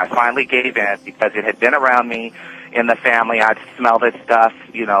 You know, when I finally gave in, because it had been around me in the family. I'd smell this stuff,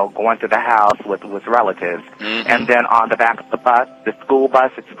 you know, going to the house with relatives. And then on the back of the bus, the school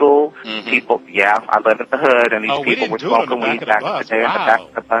bus at school, people, I live in the hood, and these people were smoking weed back in the day on the back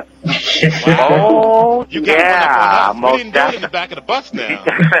of the bus. Oh, you got one up on us. We didn't do it in the back of the bus now.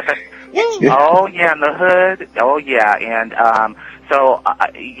 Oh, yeah, in the hood. Oh, yeah. And so,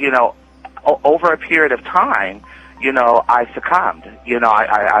 you know, over a period of time, you know, I succumbed. You know,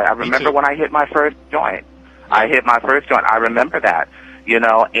 I remember when I hit my first joint. I remember that, you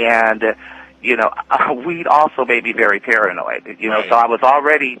know, and, you know, weed also made me very paranoid, you know, so I was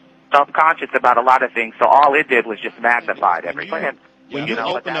already self-conscious about a lot of things, so all it did was just magnified everything. When you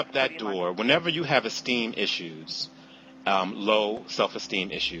open up that door, whenever you have esteem issues, low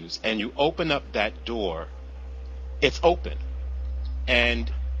self-esteem issues, and you open up that door, it's open.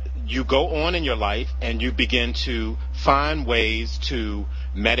 And you go on in your life and you begin to find ways to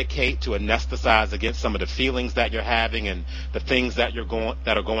medicate, to anesthetize against some of the feelings that you're having and the things that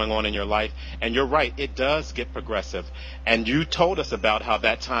are going on in your life. And you're right, it does get progressive. And you told us about how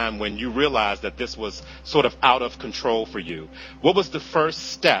that time when you realized that this was sort of out of control for you. What was the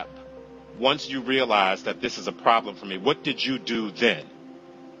first step once you realized that this is a problem for me? What did you do then?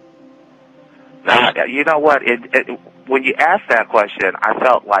 You know what? When you asked that question, I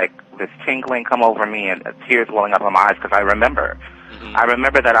felt like this tingling come over me and tears welling up in my eyes, because I remember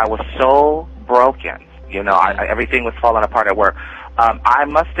that I was so broken. You know, everything was falling apart at work. I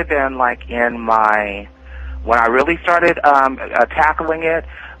must have been like when I really started tackling it,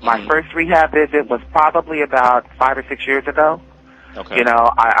 my first rehab visit was probably about 5 or 6 years ago. Okay. You know,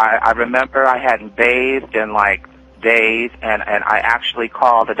 I remember I hadn't bathed in like days, and I actually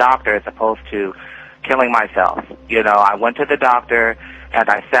called the doctor as opposed to killing myself. You know, I went to the doctor, and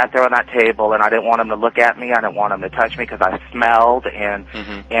I sat there on that table, and I didn't want him to look at me. I didn't want him to touch me because I smelled, and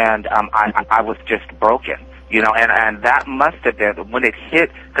I was just broken. You know, and that must have been when it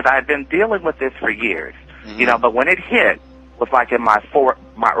hit, because I had been dealing with this for years. You know, but when it hit was like in my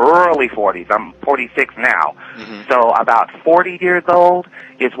early 40s. I'm 46 now. So about 40 years old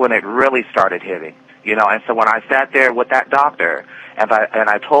is when it really started hitting. You know, and so when I sat there with that doctor and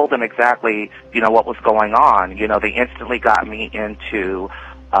I told them exactly, you know, what was going on, you know, they instantly got me into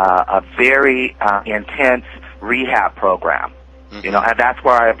a very intense rehab program. You know, and that's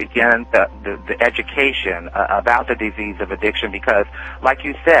where I began the education about the disease of addiction, because, like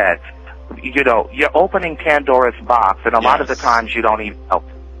you said, you know, you're opening Pandora's box, and a lot of the times you don't even know.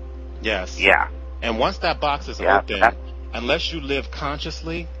 Yes. Yeah. And once that box is open, unless you live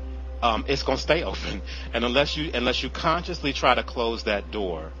consciously, it's going to stay open. And unless you consciously try to close that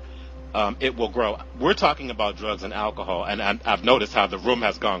door, it will grow. We're talking about drugs and alcohol, and I've noticed how the room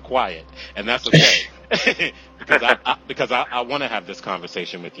has gone quiet, and that's okay. because I want to have this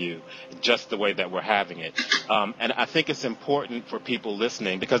conversation with you just the way that we're having it. And I think it's important for people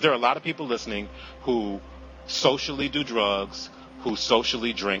listening, because there are a lot of people listening who socially do drugs, who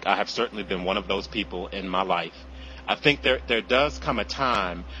socially drink. I have certainly been one of those people in my life. I think there does come a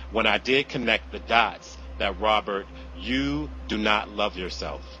time when I did connect the dots that, Robert, you do not love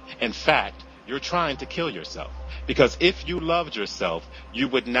yourself. In fact, you're trying to kill yourself. Because if you loved yourself, you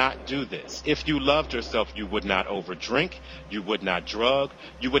would not do this. If you loved yourself, you would not overdrink, you would not drug,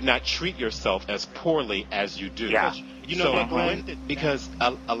 you would not treat yourself as poorly as you do. Yeah. You know, because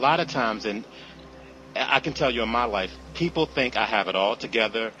a lot of times, and I can tell you in my life, people think I have it all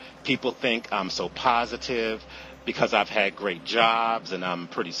together. People think I'm so positive because I've had great jobs and I'm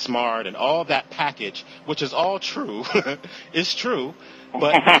pretty smart and all that package, which is all true, is true.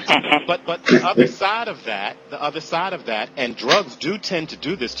 But the other side of that, and drugs do tend to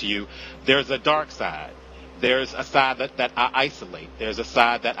do this to you, there's a dark side. There's a side that I isolate. There's a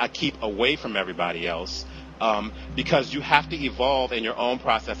side that I keep away from everybody else, because you have to evolve in your own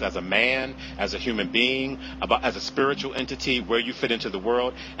process as a man, as a human being, as a spiritual entity, where you fit into the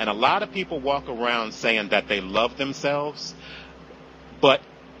world. And a lot of people walk around saying that they love themselves, but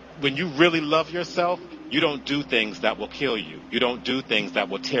when you really love yourself, you don't do things that will kill you. You don't do things that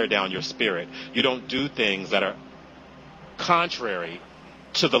will tear down your spirit. You don't do things that are contrary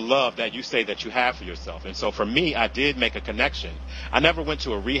to the love that you say that you have for yourself. And so for me, I did make a connection. I never went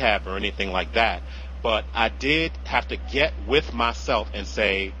to a rehab or anything like that, but I did have to get with myself and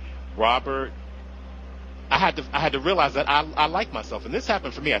say, Robert, I had to realize that I like myself. And this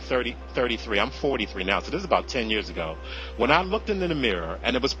happened for me at 33. I'm 43 now, so this is about 10 years ago. When I looked into the mirror,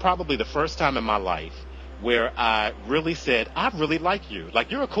 and it was probably the first time in my life where I really said, I really like you.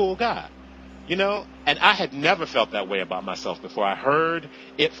 Like, you're a cool guy, you know? And I had never felt that way about myself before. I heard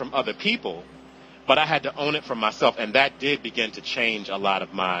it from other people, but I had to own it for myself, and that did begin to change a lot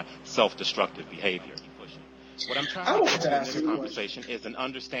of my self-destructive behavior. What I'm trying to get to in this conversation is an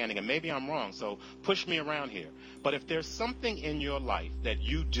understanding, and maybe I'm wrong, so push me around here. But if there's something in your life that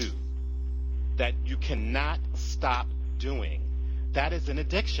you do that you cannot stop doing, that is an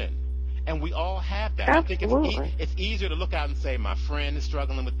addiction. And we all have that. Absolutely. I think it's easier to look out and say, my friend is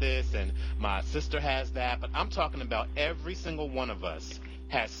struggling with this and my sister has that. But I'm talking about every single one of us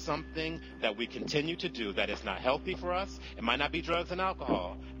has something that we continue to do that is not healthy for us. It might not be drugs and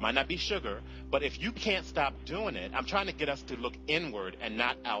alcohol. It might not be sugar. But if you can't stop doing it, I'm trying to get us to look inward and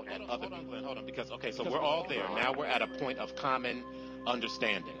not out at other people. Hold on, because, okay, so we're all there. Now we're at a point of common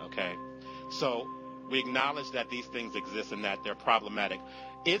understanding, okay? So we acknowledge that these things exist and that they're problematic.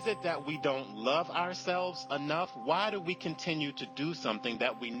 Is it that we don't love ourselves enough? Why do we continue to do something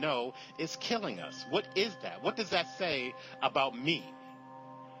that we know is killing us? What is that? What does that say about me?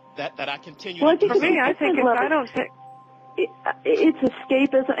 That I continue to do for me, I think it's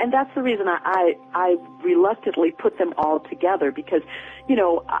escapism, and that's the reason I reluctantly put them all together, because, you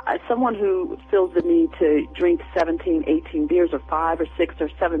know, someone who feels the need to drink 17, 18 beers or 5 or 6 or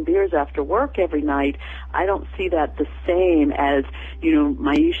 7 beers after work every night, I don't see that the same as, you know,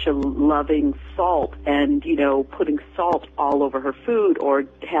 Maisha loving salt and, you know, putting salt all over her food, or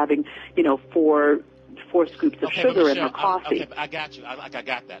having, you know, four scoops of sugar in her coffee. I got you. I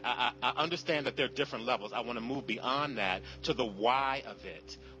got that. I understand that there are different levels. I want to move beyond that to the why of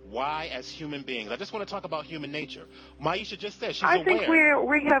it. Why, as human beings? I just want to talk about human nature. Maisha just said she's aware. I think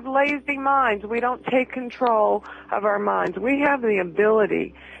we have lazy minds. We don't take control of our minds. We have the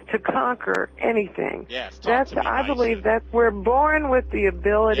ability to conquer anything. Yes, I believe that we're born with the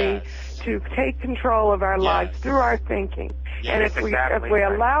ability to take control of our lives through our thinking. Yes, and if we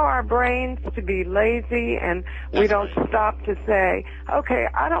allow our brains to be lazy and we don't stop to say, okay,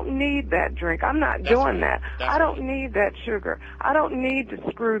 I don't need that drink. I'm not doing that. I don't need that sugar. I don't need to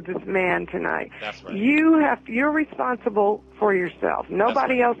screw this man tonight. That's right. You're responsible for yourself.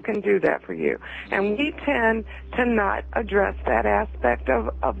 Nobody else can do that for you. And we tend to not address that aspect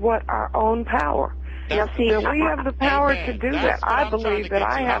of what our own power. Then we have the power to do that. I believe that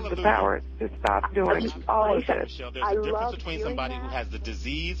I have the power to stop doing all of this. Michelle, there's a difference between somebody who has the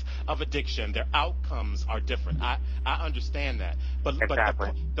disease of addiction. Their outcomes are different. I understand that. But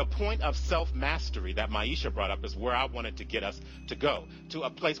the point of self-mastery that Maisha brought up is where I wanted to get us to go, to a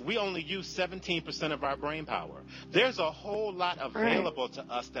place. We only use 17% of our brain power. There's a whole lot available to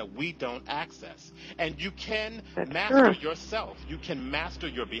us that we don't access. And you can master yourself. You can master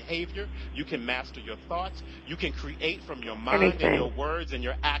your behavior. You can master your thoughts. You can create from your mind and your words and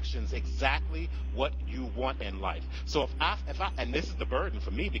your actions exactly what you want in life. So if I, and this is the burden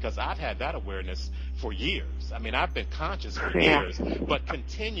for me because I've had that awareness for years. I mean, I've been conscious for years, but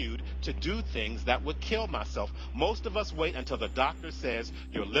continued to do things that would kill myself. Most of us wait until the doctor says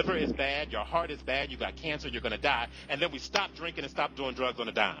your liver is bad, your heart is bad, you got cancer, you're going to die, and then we stop drinking and stop doing drugs on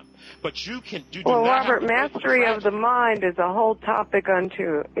a dime. But you do not Robert, mastery of the mind is a whole topic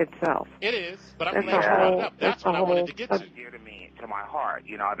unto itself. It is, but I'm glad you brought it up. That's what I wanted to get to. Dear to me, to my heart.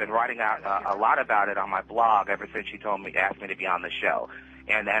 You know, I've been writing out a lot about it on my blog ever since you asked me to be on the show.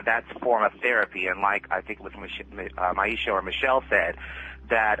 And that's a form of therapy. And like I think it was Maisha or Michelle said,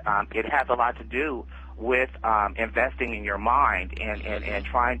 that it has a lot to do with investing in your mind and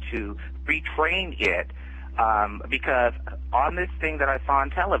trying to retrain it. Because on this thing that I saw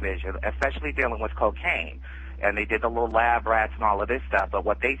on television, especially dealing with cocaine, and they did the little lab rats and all of this stuff, but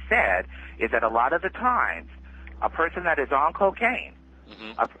what they said is that a lot of the times, a person that is on cocaine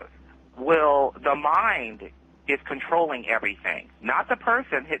the mind is controlling everything. Not the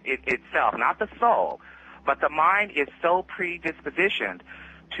person itself, not the soul, but the mind is so predispositioned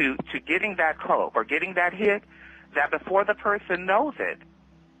to getting that coke or getting that hit that before the person knows it,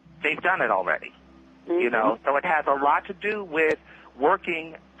 they've done it already. You know, so it has a lot to do with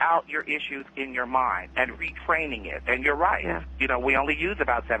working out your issues in your mind and retraining it. And you're right. Yeah. You know, we only use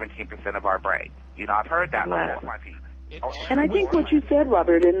about 17% of our brain. You know, I've heard that before, my people. And I think what you said,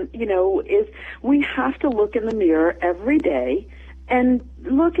 Robert, and is we have to look in the mirror every day and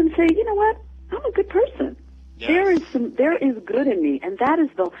look and say, you know what, I'm a good person. Yes. There is good in me, and that is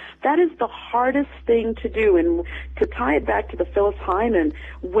the hardest thing to do. And to tie it back to the Phyllis Hyman,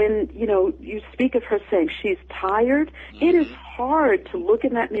 when you speak of her saying she's tired, it is hard to look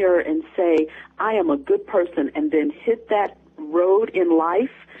in that mirror and say, I am a good person, and then hit that road in life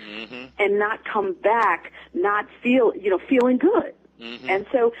and not come back, not feeling good. And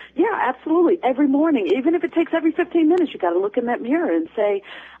so, absolutely, every morning, even if it takes every 15 minutes, you got to look in that mirror and say,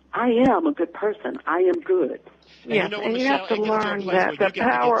 I am a good person. I am good. Yes, and you have to learn that the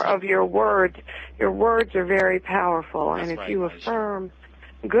power of your words are very powerful. And if you affirm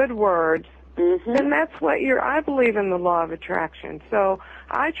good words, then that's what I believe in the law of attraction. So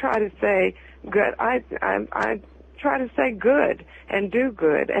I try to say good. I try to say good and do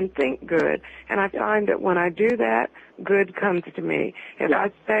good and think good. And I find that when I do that, good comes to me. If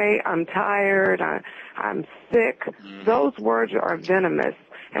I say I'm tired, I'm sick, those words are venomous.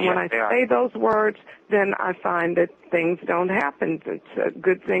 And when I say those words, then I find that things don't happen.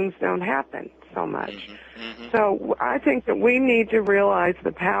 Good things don't happen so much. So I think that we need to realize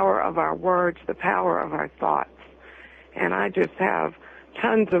the power of our words, the power of our thoughts. And I just have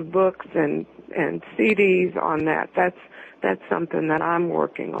tons of books and CDs on that. That's something that I'm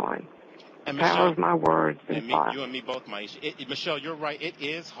working on. And the power of my words and thoughts. You and me both, Maisha. Michelle, you're right. It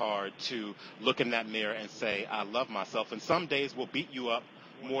is hard to look in that mirror and say, I love myself. And some days will beat you up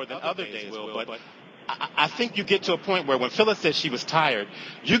more than other days will. But I think you get to a point where when Phyllis said she was tired,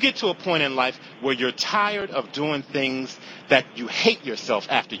 you get to a point in life where you're tired of doing things that you hate yourself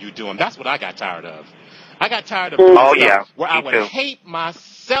after you do them. That's what I got tired of. I got tired of doing stuff where I would hate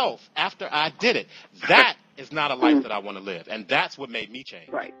myself after I did it. That is not a life that I want to live. And that's what made me change.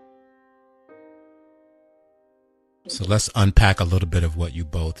 Right. So let's unpack a little bit of what you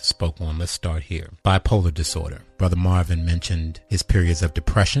both spoke on. Let's start here. Bipolar disorder. Brother Marvin mentioned his periods of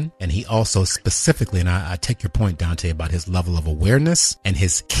depression, and he also specifically, and I take your point, Dante, about his level of awareness and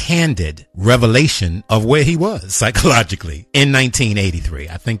his candid revelation of where he was psychologically in 1983.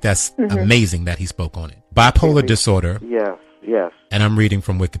 I think that's amazing that he spoke on it. Bipolar disorder. Yes. And I'm reading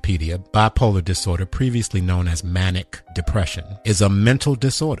from Wikipedia. Bipolar disorder, previously known as manic depression, is a mental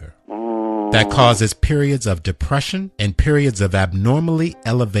disorder that causes periods of depression and periods of abnormally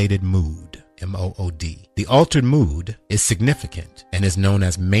elevated mood, MOOD. The altered mood is significant and is known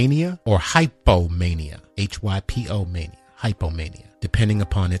as mania or hypomania, HYPO mania, hypomania. depending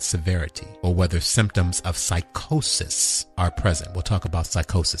upon its severity, or whether symptoms of psychosis are present. We'll talk about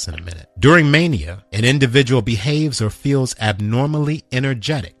psychosis in a minute. During mania, an individual behaves or feels abnormally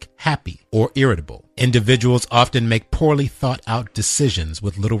energetic, happy, or irritable. Individuals often make poorly thought out decisions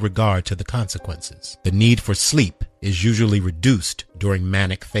with little regard to the consequences. The need for sleep is usually reduced during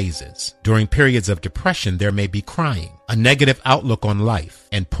manic phases. During periods of depression, there may be crying, a negative outlook on life,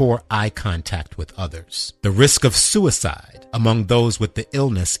 and poor eye contact with others. The risk of suicide among those with the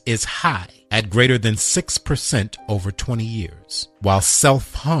illness is high, at greater than 6% over 20 years, while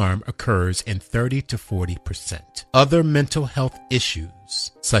self-harm occurs in 30 to 40%. Other mental health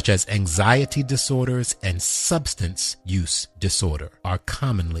issues, such as anxiety disorders and substance use disorder, are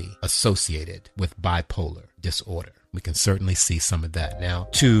commonly associated with bipolar disorder. We can certainly see some of that. Now,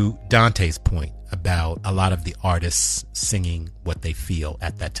 to Dante's point about a lot of the artists singing what they feel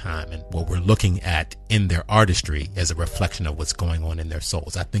at that time, and what we're looking at in their artistry as a reflection of what's going on in their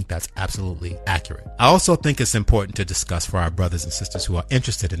souls, I think that's absolutely accurate. I also think it's important to discuss for our brothers and sisters who are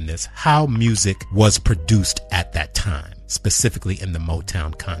interested in this, how music was produced at that time, specifically in the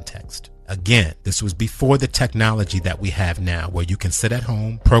Motown context. Again, this was before the technology that we have now, where you can sit at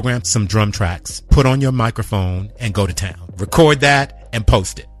home, program some drum tracks, put on your microphone, and go to town. Record that and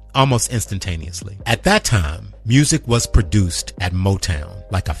post it almost instantaneously. At that time, music was produced at Motown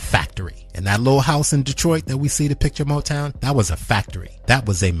like a factory. And that little house in Detroit that we see the picture of Motown, that was a factory. That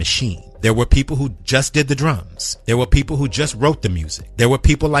was a machine. There were people who just did the drums. There were people who just wrote the music. There were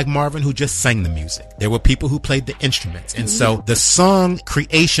people like Marvin who just sang the music. There were people who played the instruments. And so the song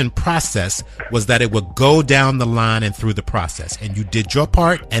creation process was that it would go down the line and through the process. And you did your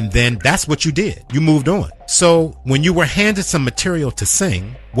part, and then that's what you did. You moved on. So when you were handed some material to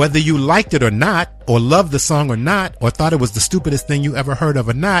sing, whether you liked it or not, or loved the song or not, or thought it was the stupidest thing you ever heard of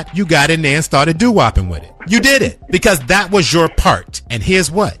or not, you got in there and started doo-wopping with it. You did it because that was your part. And here's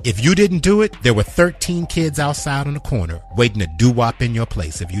what, if you didn't do it, there were 13 kids outside on the corner waiting to doo-wop in your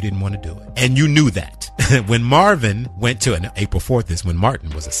place if you didn't want to do it. And you knew that. When Marvin went to, and April 4th is when Martin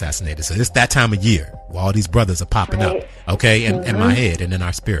was assassinated, so it's that time of year where all these brothers are popping up, okay, in my head and in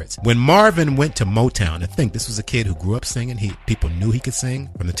our spirits. When Marvin went to Motown, and think this was a kid who grew up singing, people knew he could sing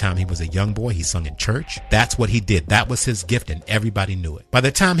from the time he was a young boy. He sung in church. That's what he did. That was his gift, and everybody knew it. By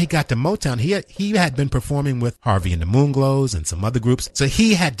the time he got to Motown, he had been performing with Harvey and the Moonglows and some other groups, so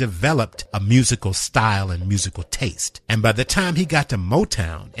he had developed a musical style and musical taste. And by the time he got to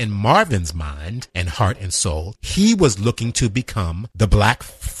Motown, in Marvin's mind and heart and soul, he was looking to become the Black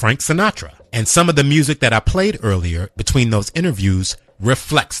Frank Sinatra. And some of the music that I played earlier between those interviews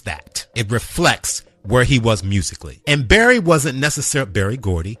reflects that. It reflects where he was musically. And Berry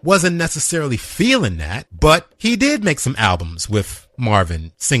Gordy wasn't necessarily feeling that, but he did make some albums with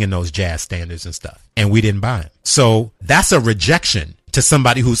Marvin singing those jazz standards and stuff, and we didn't buy him. So that's a rejection to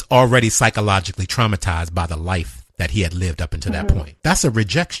somebody who's already psychologically traumatized by the life that he had lived up until that point. That's a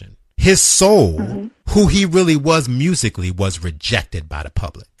rejection. His soul, who he really was musically, was rejected by the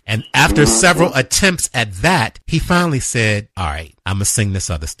public. And after several attempts at that, he finally said, all right, I'm going to sing this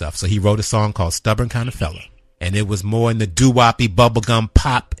other stuff. So he wrote a song called Stubborn Kind of Fella. And it was more in the doo-woppy bubblegum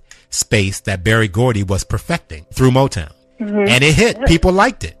pop space that Berry Gordy was perfecting through Motown. And it hit. People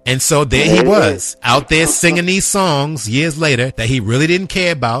liked it. And so there he was out there singing these songs years later that he really didn't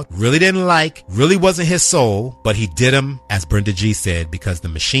care about, really didn't like, really wasn't his soul, but he did them, as Brenda G said, because the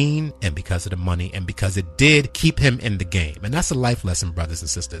machine and because of the money and because it did keep him in the game. And that's a life lesson, brothers and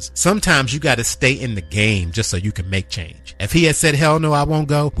sisters. Sometimes you got to stay in the game just so you can make change. If he had said, hell no, I won't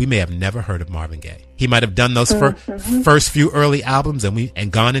go, we may have never heard of Marvin Gaye. He might have done those first few early albums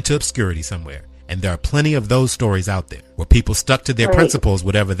and gone into obscurity somewhere. And there are plenty of those stories out there where people stuck to their principles,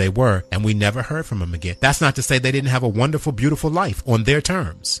 whatever they were, and we never heard from them again. That's not to say they didn't have a wonderful, beautiful life on their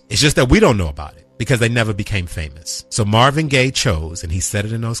terms. It's just that we don't know about it because they never became famous. So Marvin Gaye chose, and he said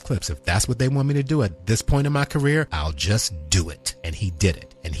it in those clips, if that's what they want me to do at this point in my career, I'll just do it. And he did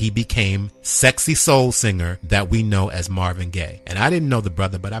it. And he became sexy soul singer that we know as Marvin Gaye. And I didn't know the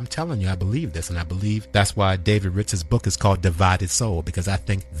brother, but I'm telling you, I believe this. And I believe that's why David Ritz's book is called Divided Soul, because I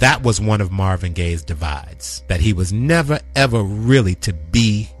think that was one of Marvin Gaye's divides, that he was never, ever really to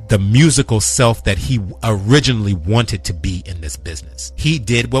be the musical self that he originally wanted to be in this business. He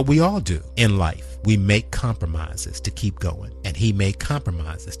did what we all do in life. We make compromises to keep going. And he made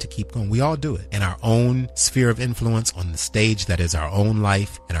compromises to keep going. We all do it in our own sphere of influence on the stage that is our own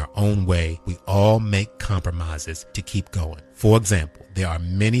life in our own way. We all make compromises to keep going. For example, there are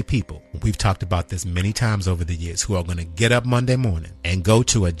many people, we've talked about this many times over the years, who are going to get up Monday morning and go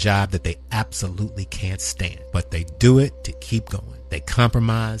to a job that they absolutely can't stand, but they do it to keep going. They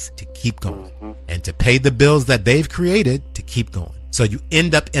compromise to keep going and to pay the bills that they've created to keep going. So you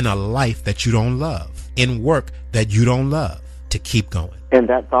end up in a life that you don't love, in work that you don't love, to keep going. And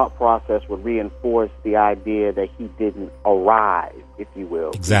that thought process would reinforce the idea that he didn't arrive, if you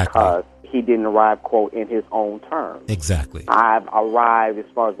will. Exactly. Because he didn't arrive, quote, in his own terms. Exactly. I've arrived as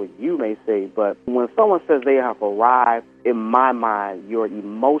far as what you may say, but when someone says they have arrived, in my mind, your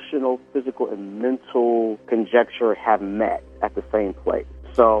emotional, physical, and mental conjecture have met at the same place.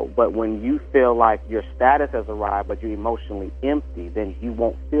 So, but when you feel like your status has arrived, but you're emotionally empty, then you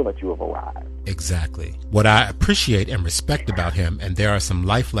won't feel that you have arrived. Exactly. What I appreciate and respect about him, and there are some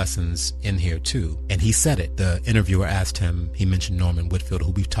life lessons in here too, and he said it. The interviewer asked him, he mentioned Norman Whitfield,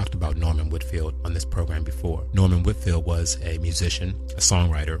 who we've talked about Norman Whitfield on this program before. Norman Whitfield was a musician, a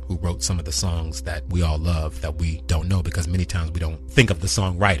songwriter who wrote some of the songs that we all love that we don't know, because many times we don't think of the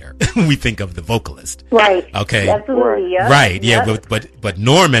songwriter. We think of the vocalist. Right. Okay. Absolutely. Yeah. Right. Yeah. But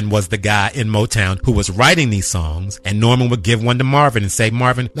Norman was the guy in Motown who was writing these songs, and Norman would give one to Marvin and say,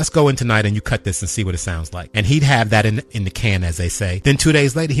 Marvin, let's go in tonight and you cut this and see what it sounds like. And he'd have that in the can, as they say. Then 2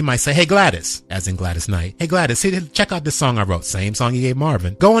 days later, he might say, hey, Gladys, as in Gladys Knight. Hey, Gladys, check out this song I wrote. Same song he gave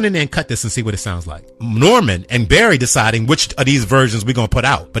Marvin. Go on in there and cut this and see what it sounds like. Norman and Barry deciding which of these versions we're going to put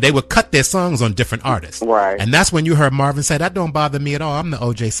out. But they would cut their songs on different artists. Right. And that's when you heard Marvin say, that don't bother me at all. I'm the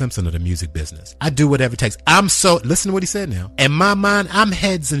O.J. Simpson of the music business. I do whatever it takes. Listen to what he said now. In my mind, I'm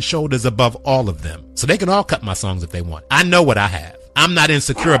heads and shoulders above all of them. So they can all cut my songs if they want. I know what I have. I'm not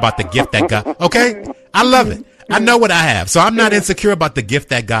insecure about the gift that God, okay? I love it. I know what I have. So I'm not insecure about the gift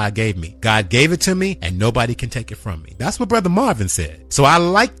that God gave me. God gave it to me and nobody can take it from me. That's what Brother Marvin said. So I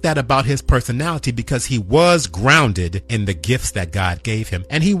like that about his personality, because he was grounded in the gifts that God gave him.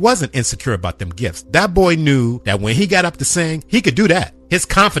 And he wasn't insecure about them gifts. That boy knew that when he got up to sing, he could do that. His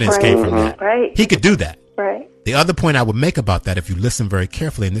confidence came from that. Right. He could do that. Right. The other point I would make about that, if you listen very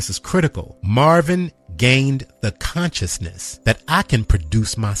carefully, and this is critical, Marvin gained the consciousness that I can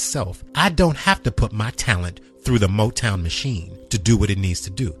produce myself. I don't have to put my talent through the Motown machine to do what it needs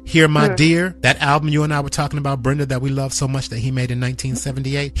to do. Here, My Dear, that album you and I were talking about, Brenda, that we love so much that he made in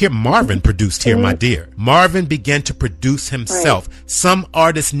 1978. Here, Marvin produced Here, My Dear. Marvin began to produce himself. Right. Some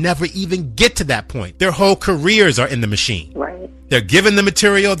artists never even get to that point. Their whole careers are in the machine. Right. They're given the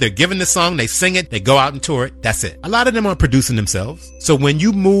material, they're given the song, they sing it, they go out and tour it. That's it. A lot of them aren't producing themselves. So when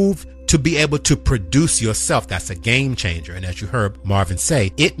you move to be able to produce yourself, that's a game changer. And as you heard Marvin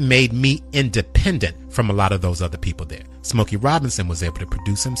say, it made me independent from a lot of those other people there. Smokey Robinson was able to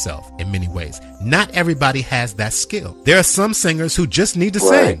produce himself in many ways. Not everybody has that skill. There are some singers who just need to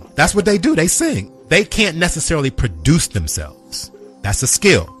sing. That's what they do. They sing. They can't necessarily produce themselves. That's a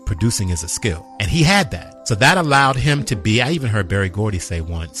skill. Producing is a skill. And he had that. So that allowed him to be, I even heard Berry Gordy say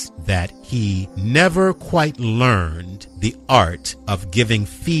once that he never quite learned the art of giving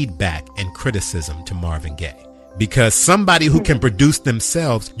feedback and criticism to Marvin Gaye. Because somebody who can produce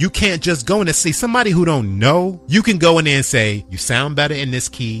themselves, you can't just go in and see somebody who don't know. You can go in there and say, you sound better in this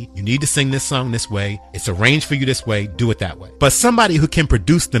key. You need to sing this song this way. It's arranged for you this way. Do it that way. But somebody who can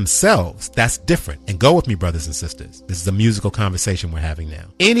produce themselves, that's different. And go with me, brothers and sisters. This is a musical conversation we're having now.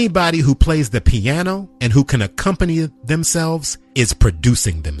 Anybody who plays the piano and who can accompany themselves is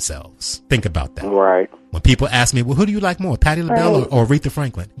producing themselves. Think about that. Right. When people ask me, well, who do you like more, Patti LaBelle or Aretha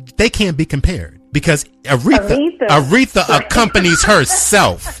Franklin? They can't be compared. Because Aretha accompanies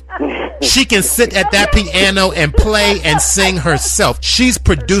herself. She can sit at that piano and play and sing herself. She's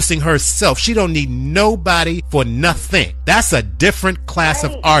producing herself. She don't need nobody for nothing. That's a different class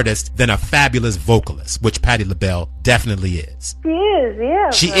of artist than a fabulous vocalist, which Patti LaBelle definitely is. She is, yeah.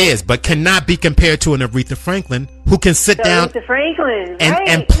 She is, but cannot be compared to an Aretha Franklin who can sit down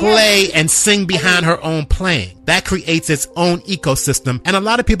and play and sing behind her own playing. That creates its own ecosystem, and a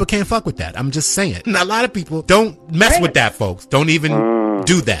lot of people can't fuck with that. I'm just saying. And a lot of people don't mess with that, folks. Don't even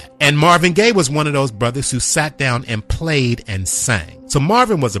do that. And Marvin Gaye was one of those brothers who sat down and played and sang. So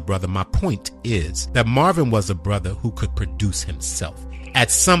Marvin was a brother. My point is that Marvin was a brother who could produce himself.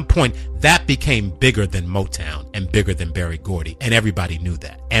 At some point, that became bigger than Motown and bigger than Berry Gordy, and everybody knew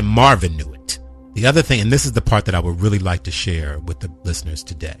that. And Marvin knew it. The other thing, and this is the part that I would really like to share with the listeners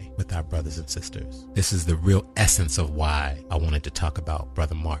today, with our brothers and sisters. This is the real essence of why I wanted to talk about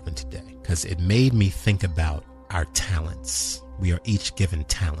Brother Marvin today, because it made me think about our talents. We are each given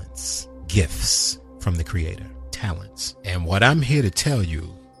talents, gifts from the Creator, talents. And what I'm here to tell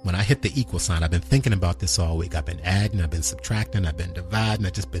you, when I hit the equal sign, I've been thinking about this all week. I've been adding, I've been subtracting, I've been dividing,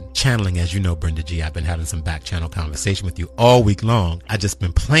 I've just been channeling. As you know, Brenda G, I've been having some back channel conversation with you all week long. I've just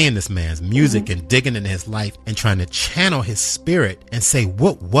been playing this man's music and digging into his life and trying to channel his spirit and say,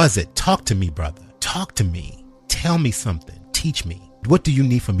 what was it? Talk to me, brother. Talk to me. Tell me something. Teach me. What do you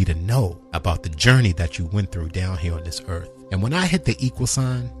need for me to know about the journey that you went through down here on this earth? And when I hit the equal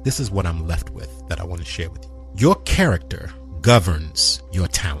sign, this is what I'm left with that I want to share with you. Your character governs your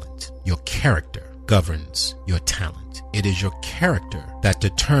talent. Your character governs your talent. It is your character that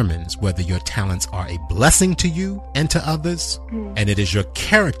determines whether your talents are a blessing to you and to others. And it is your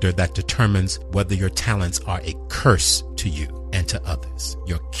character that determines whether your talents are a curse to you and to others.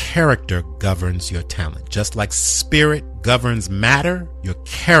 Your character governs your talent. Just like spirit governs matter, your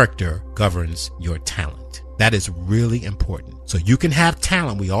character governs your talent. That is really important. So you can have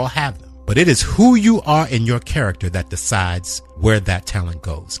talent. We all have them. But it is who you are in your character that decides where that talent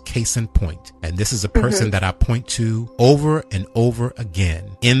goes. Case in point. And this is a person that I point to over and over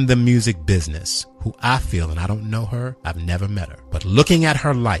again in the music business, who I feel, and I don't know her, I've never met her, but looking at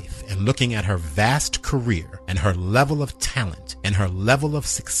her life and looking at her vast career and her level of talent and her level of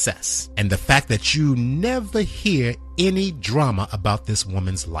success, and the fact that you never hear any drama about this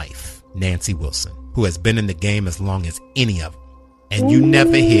woman's life, Nancy Wilson, who has been in the game as long as any of them. And you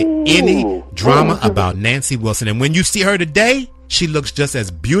never hear any drama about Nancy Wilson. And when you see her today, she looks just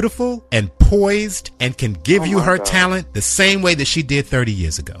as beautiful and poised and can give you her talent the same way that she did 30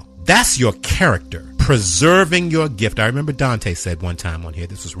 years ago. That's your character, preserving your gift. I remember Dante said one time on here,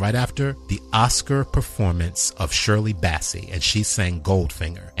 this was right after the Oscar performance of Shirley Bassey, and she sang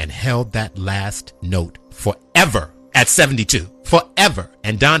Goldfinger and held that last note forever. At 72, forever.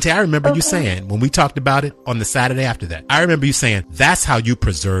 And Dante, I remember you saying, when we talked about it on the Saturday after that, I remember you saying, that's how you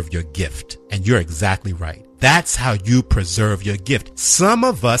preserve your gift. And you're exactly right. That's how you preserve your gift. Some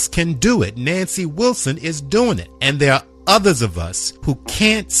of us can do it. Nancy Wilson is doing it. And there are others of us who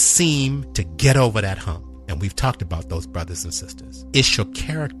can't seem to get over that hump. And we've talked about those brothers and sisters. It's your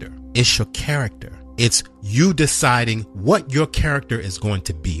character. It's your character. It's you deciding what your character is going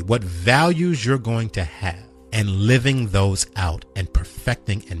to be, what values you're going to have, and living those out and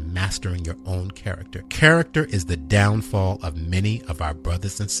perfecting and mastering your own character. Character is the downfall of many of our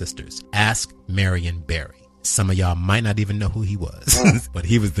brothers and sisters. Ask Marion Barry. Some of y'all might not even know who he was, but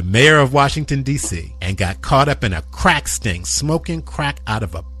he was the mayor of Washington, D.C. and got caught up in a crack sting, smoking crack out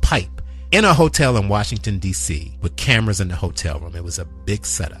of a pipe in a hotel in Washington, D.C. with cameras in the hotel room. It was a big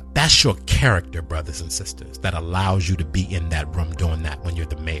setup. That's your character, brothers and sisters, that allows you to be in that room doing that when you're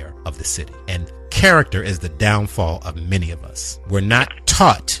the mayor of the city. And character is the downfall of many of us. We're not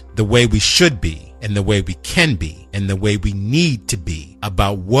taught the way we should be and the way we can be and the way we need to be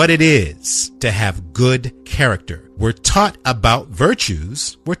about what it is to have good character. We're taught about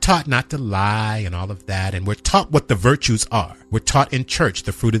virtues. We're taught not to lie and all of that. And we're taught what the virtues are. We're taught in church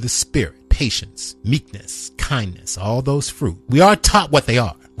the fruit of the Spirit, patience, meekness, kindness, all those fruit. We are taught what they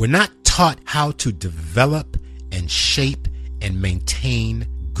are. We're not taught how to develop and shape and maintain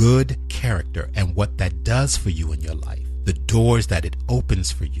good character and what that does for you in your life. The doors that it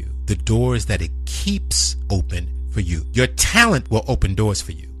opens for you, the doors that it keeps open for you. Your talent will open doors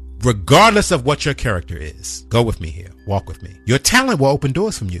for you, regardless of what your character is. Go with me here. Walk with me. Your talent will open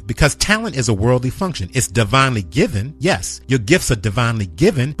doors from you because talent is a worldly function. It's divinely given. Yes, your gifts are divinely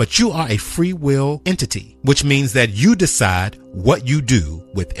given, but you are a free will entity, which means that you decide what you do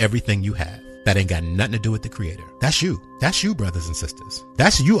with everything you have. That ain't got nothing to do with the Creator. That's you. That's you, brothers and sisters.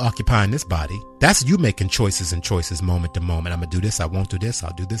 That's you occupying this body. That's you making choices and choices moment to moment. I'm going to do this. I won't do this.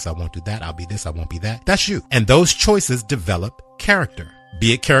 I'll do this. I won't do that. I'll be this. I won't be that. That's you. And those choices develop character.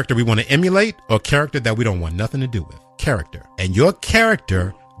 Be it character we want to emulate or character that we don't want nothing to do with. Character. And your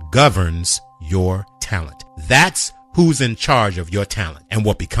character governs your talent. That's who's in charge of your talent and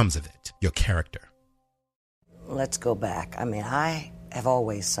what becomes of it. Your character. Let's go back. I have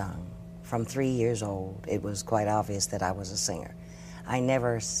always sung. From 3 years old, it was quite obvious that I was a singer. I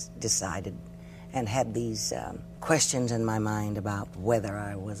never decided and had these questions in my mind about whether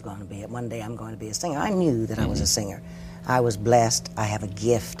I was going to be, one day I'm going to be a singer. I knew that I was a singer. I was blessed. I have a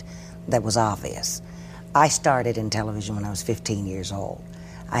gift that was obvious. I started in television when I was 15 years old.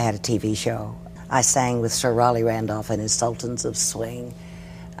 I had a TV show. I sang with Sir Raleigh Randolph and his Sultans of Swing.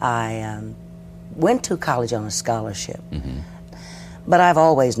 I went to college on a scholarship. But I've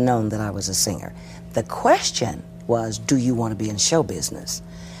always known that I was a singer. The question was, do you want to be in show business?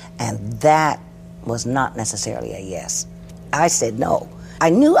 And that was not necessarily a yes. I said no. I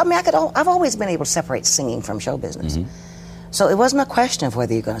knew, I've always been able to separate singing from show business. So it wasn't a question of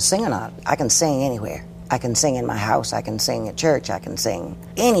whether you're going to sing or not. I can sing anywhere. I can sing in my house, I can sing at church, I can sing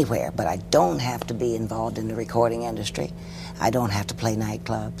anywhere, but I don't have to be involved in the recording industry. I don't have to play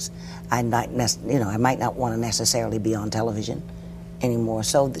nightclubs. I might not want to necessarily be on television anymore.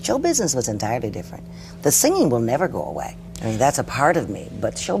 So the show business was entirely different. The singing will never go away. That's a part of me,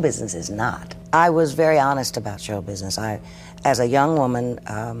 but show business is not. I was very honest about show business. As a young woman,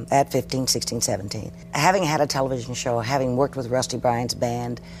 at 15, 16, 17, having had a television show, having worked with Rusty Bryant's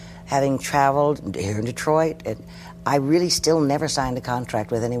band, having traveled here in Detroit, I really still never signed a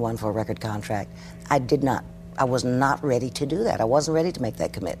contract with anyone for a record contract. I was not ready to do that. I wasn't ready to make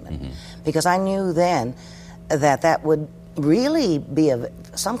that commitment because I knew then that would really be of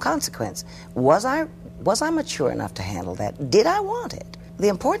some consequence. Was I mature enough to handle that? Did I want it? The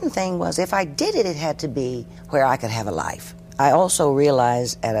important thing was if I did it, it had to be where I could have a life. I also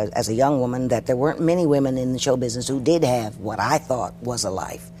realized as a young woman that there weren't many women in the show business who did have what I thought was a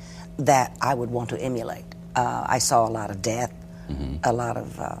life that I would want to emulate. I saw a lot of death, a lot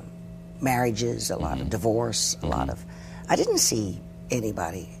of marriages, a lot of divorce, I didn't see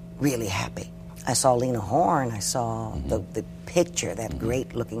anybody really happy. I saw Lena Horne, I saw the picture, that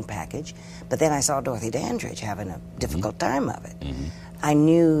great-looking package, but then I saw Dorothy Dandridge having a difficult time of it. I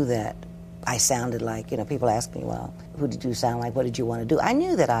knew that I sounded like, people ask me, well, who did you sound like? What did you want to do? I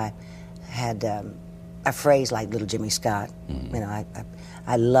knew that I had a phrase like Little Jimmy Scott.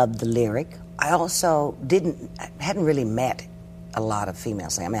 I loved the lyric. I also hadn't really met a lot of female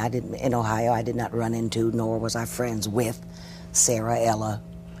singers. In Ohio, I did not run into, nor was I friends with Sarah, Ella,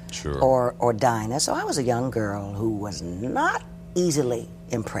 or Dinah. So I was a young girl who was not easily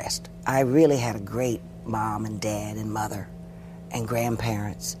impressed. I really had a great mom and dad and mother and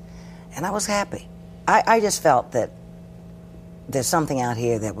grandparents, and I was happy. I just felt that there's something out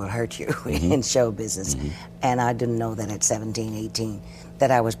here that will hurt you in show business, and I didn't know that at 17, 18,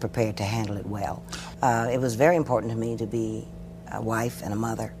 that I was prepared to handle it well. It was very important to me to be a wife and a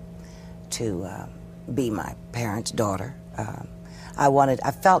mother, to be my parents' daughter.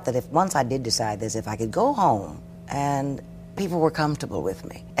 I felt that once I did decide this, if I could go home and people were comfortable with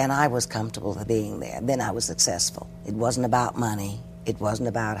me and I was comfortable with being there, then I was successful. It wasn't about money. It wasn't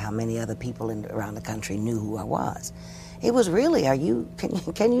about how many other people around the country knew who I was. It was really,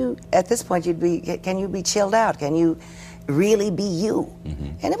 can you at this point can you be chilled out? Can you really be you?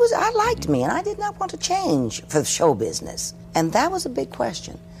 And I liked me, and I did not want to change for show business. And that was a big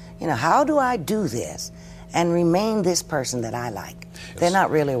question. How do I do this and remain this person that I like? Yes. They're not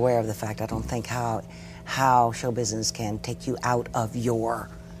really aware of the fact, I don't think, how show business can take you out of your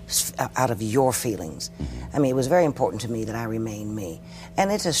feelings. It was very important to me that I remain me.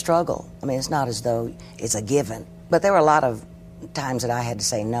 And it's a struggle. It's not as though it's a given. But there were a lot of times that I had to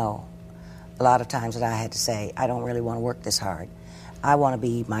say no. A lot of times that I had to say, I don't really want to work this hard. I want to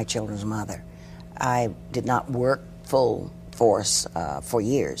be my children's mother. I did not work full force for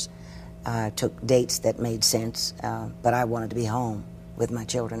years. I took dates that made sense, but I wanted to be home with my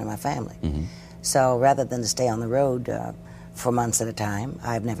children and my family. So rather than to stay on the road for months at a time,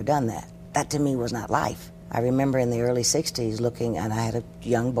 I've never done that. That to me was not life. I remember in the early 60s looking, and I had a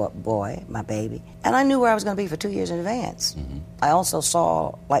young boy, my baby, and I knew where I was going to be for 2 years in advance. I also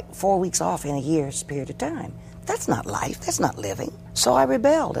saw like 4 weeks off in a year's period of time. That's not life. That's not living. So I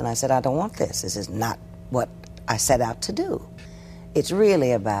rebelled, and I said, I don't want this. This is not what I set out to do. It's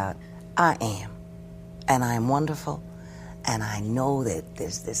really about I am, and I am wonderful, and I know that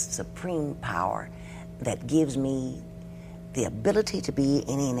there's this supreme power that gives me the ability to be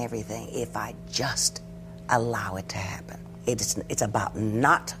any and everything if I just allow it to happen. It's about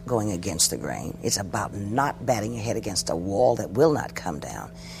not going against the grain. It's about not batting your head against a wall that will not come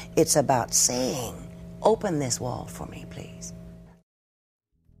down. It's about saying, open this wall for me, please.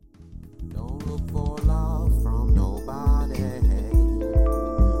 Don't look for love from nobody.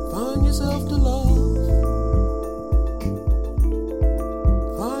 Find yourself to love.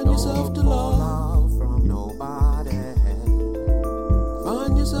 Find yourself to love from nobody.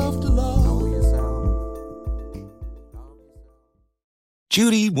 Find yourself to love.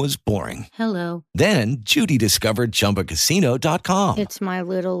 Judy was boring. Hello. Then Judy discovered ChumbaCasino.com. It's my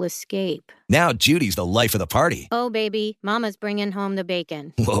little escape. Now Judy's the life of the party. Oh, baby, mama's bringing home the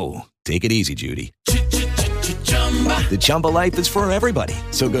bacon. Whoa, take it easy, Judy. The Chumba life is for everybody.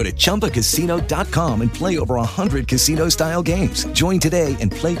 So go to ChumbaCasino.com and play over 100 casino-style games. Join today and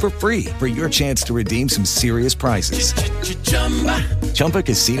play for free for your chance to redeem some serious prizes.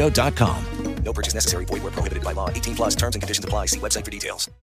 ChumbaCasino.com. No purchase necessary. Void where prohibited by law. 18+ terms and conditions apply. See website for details.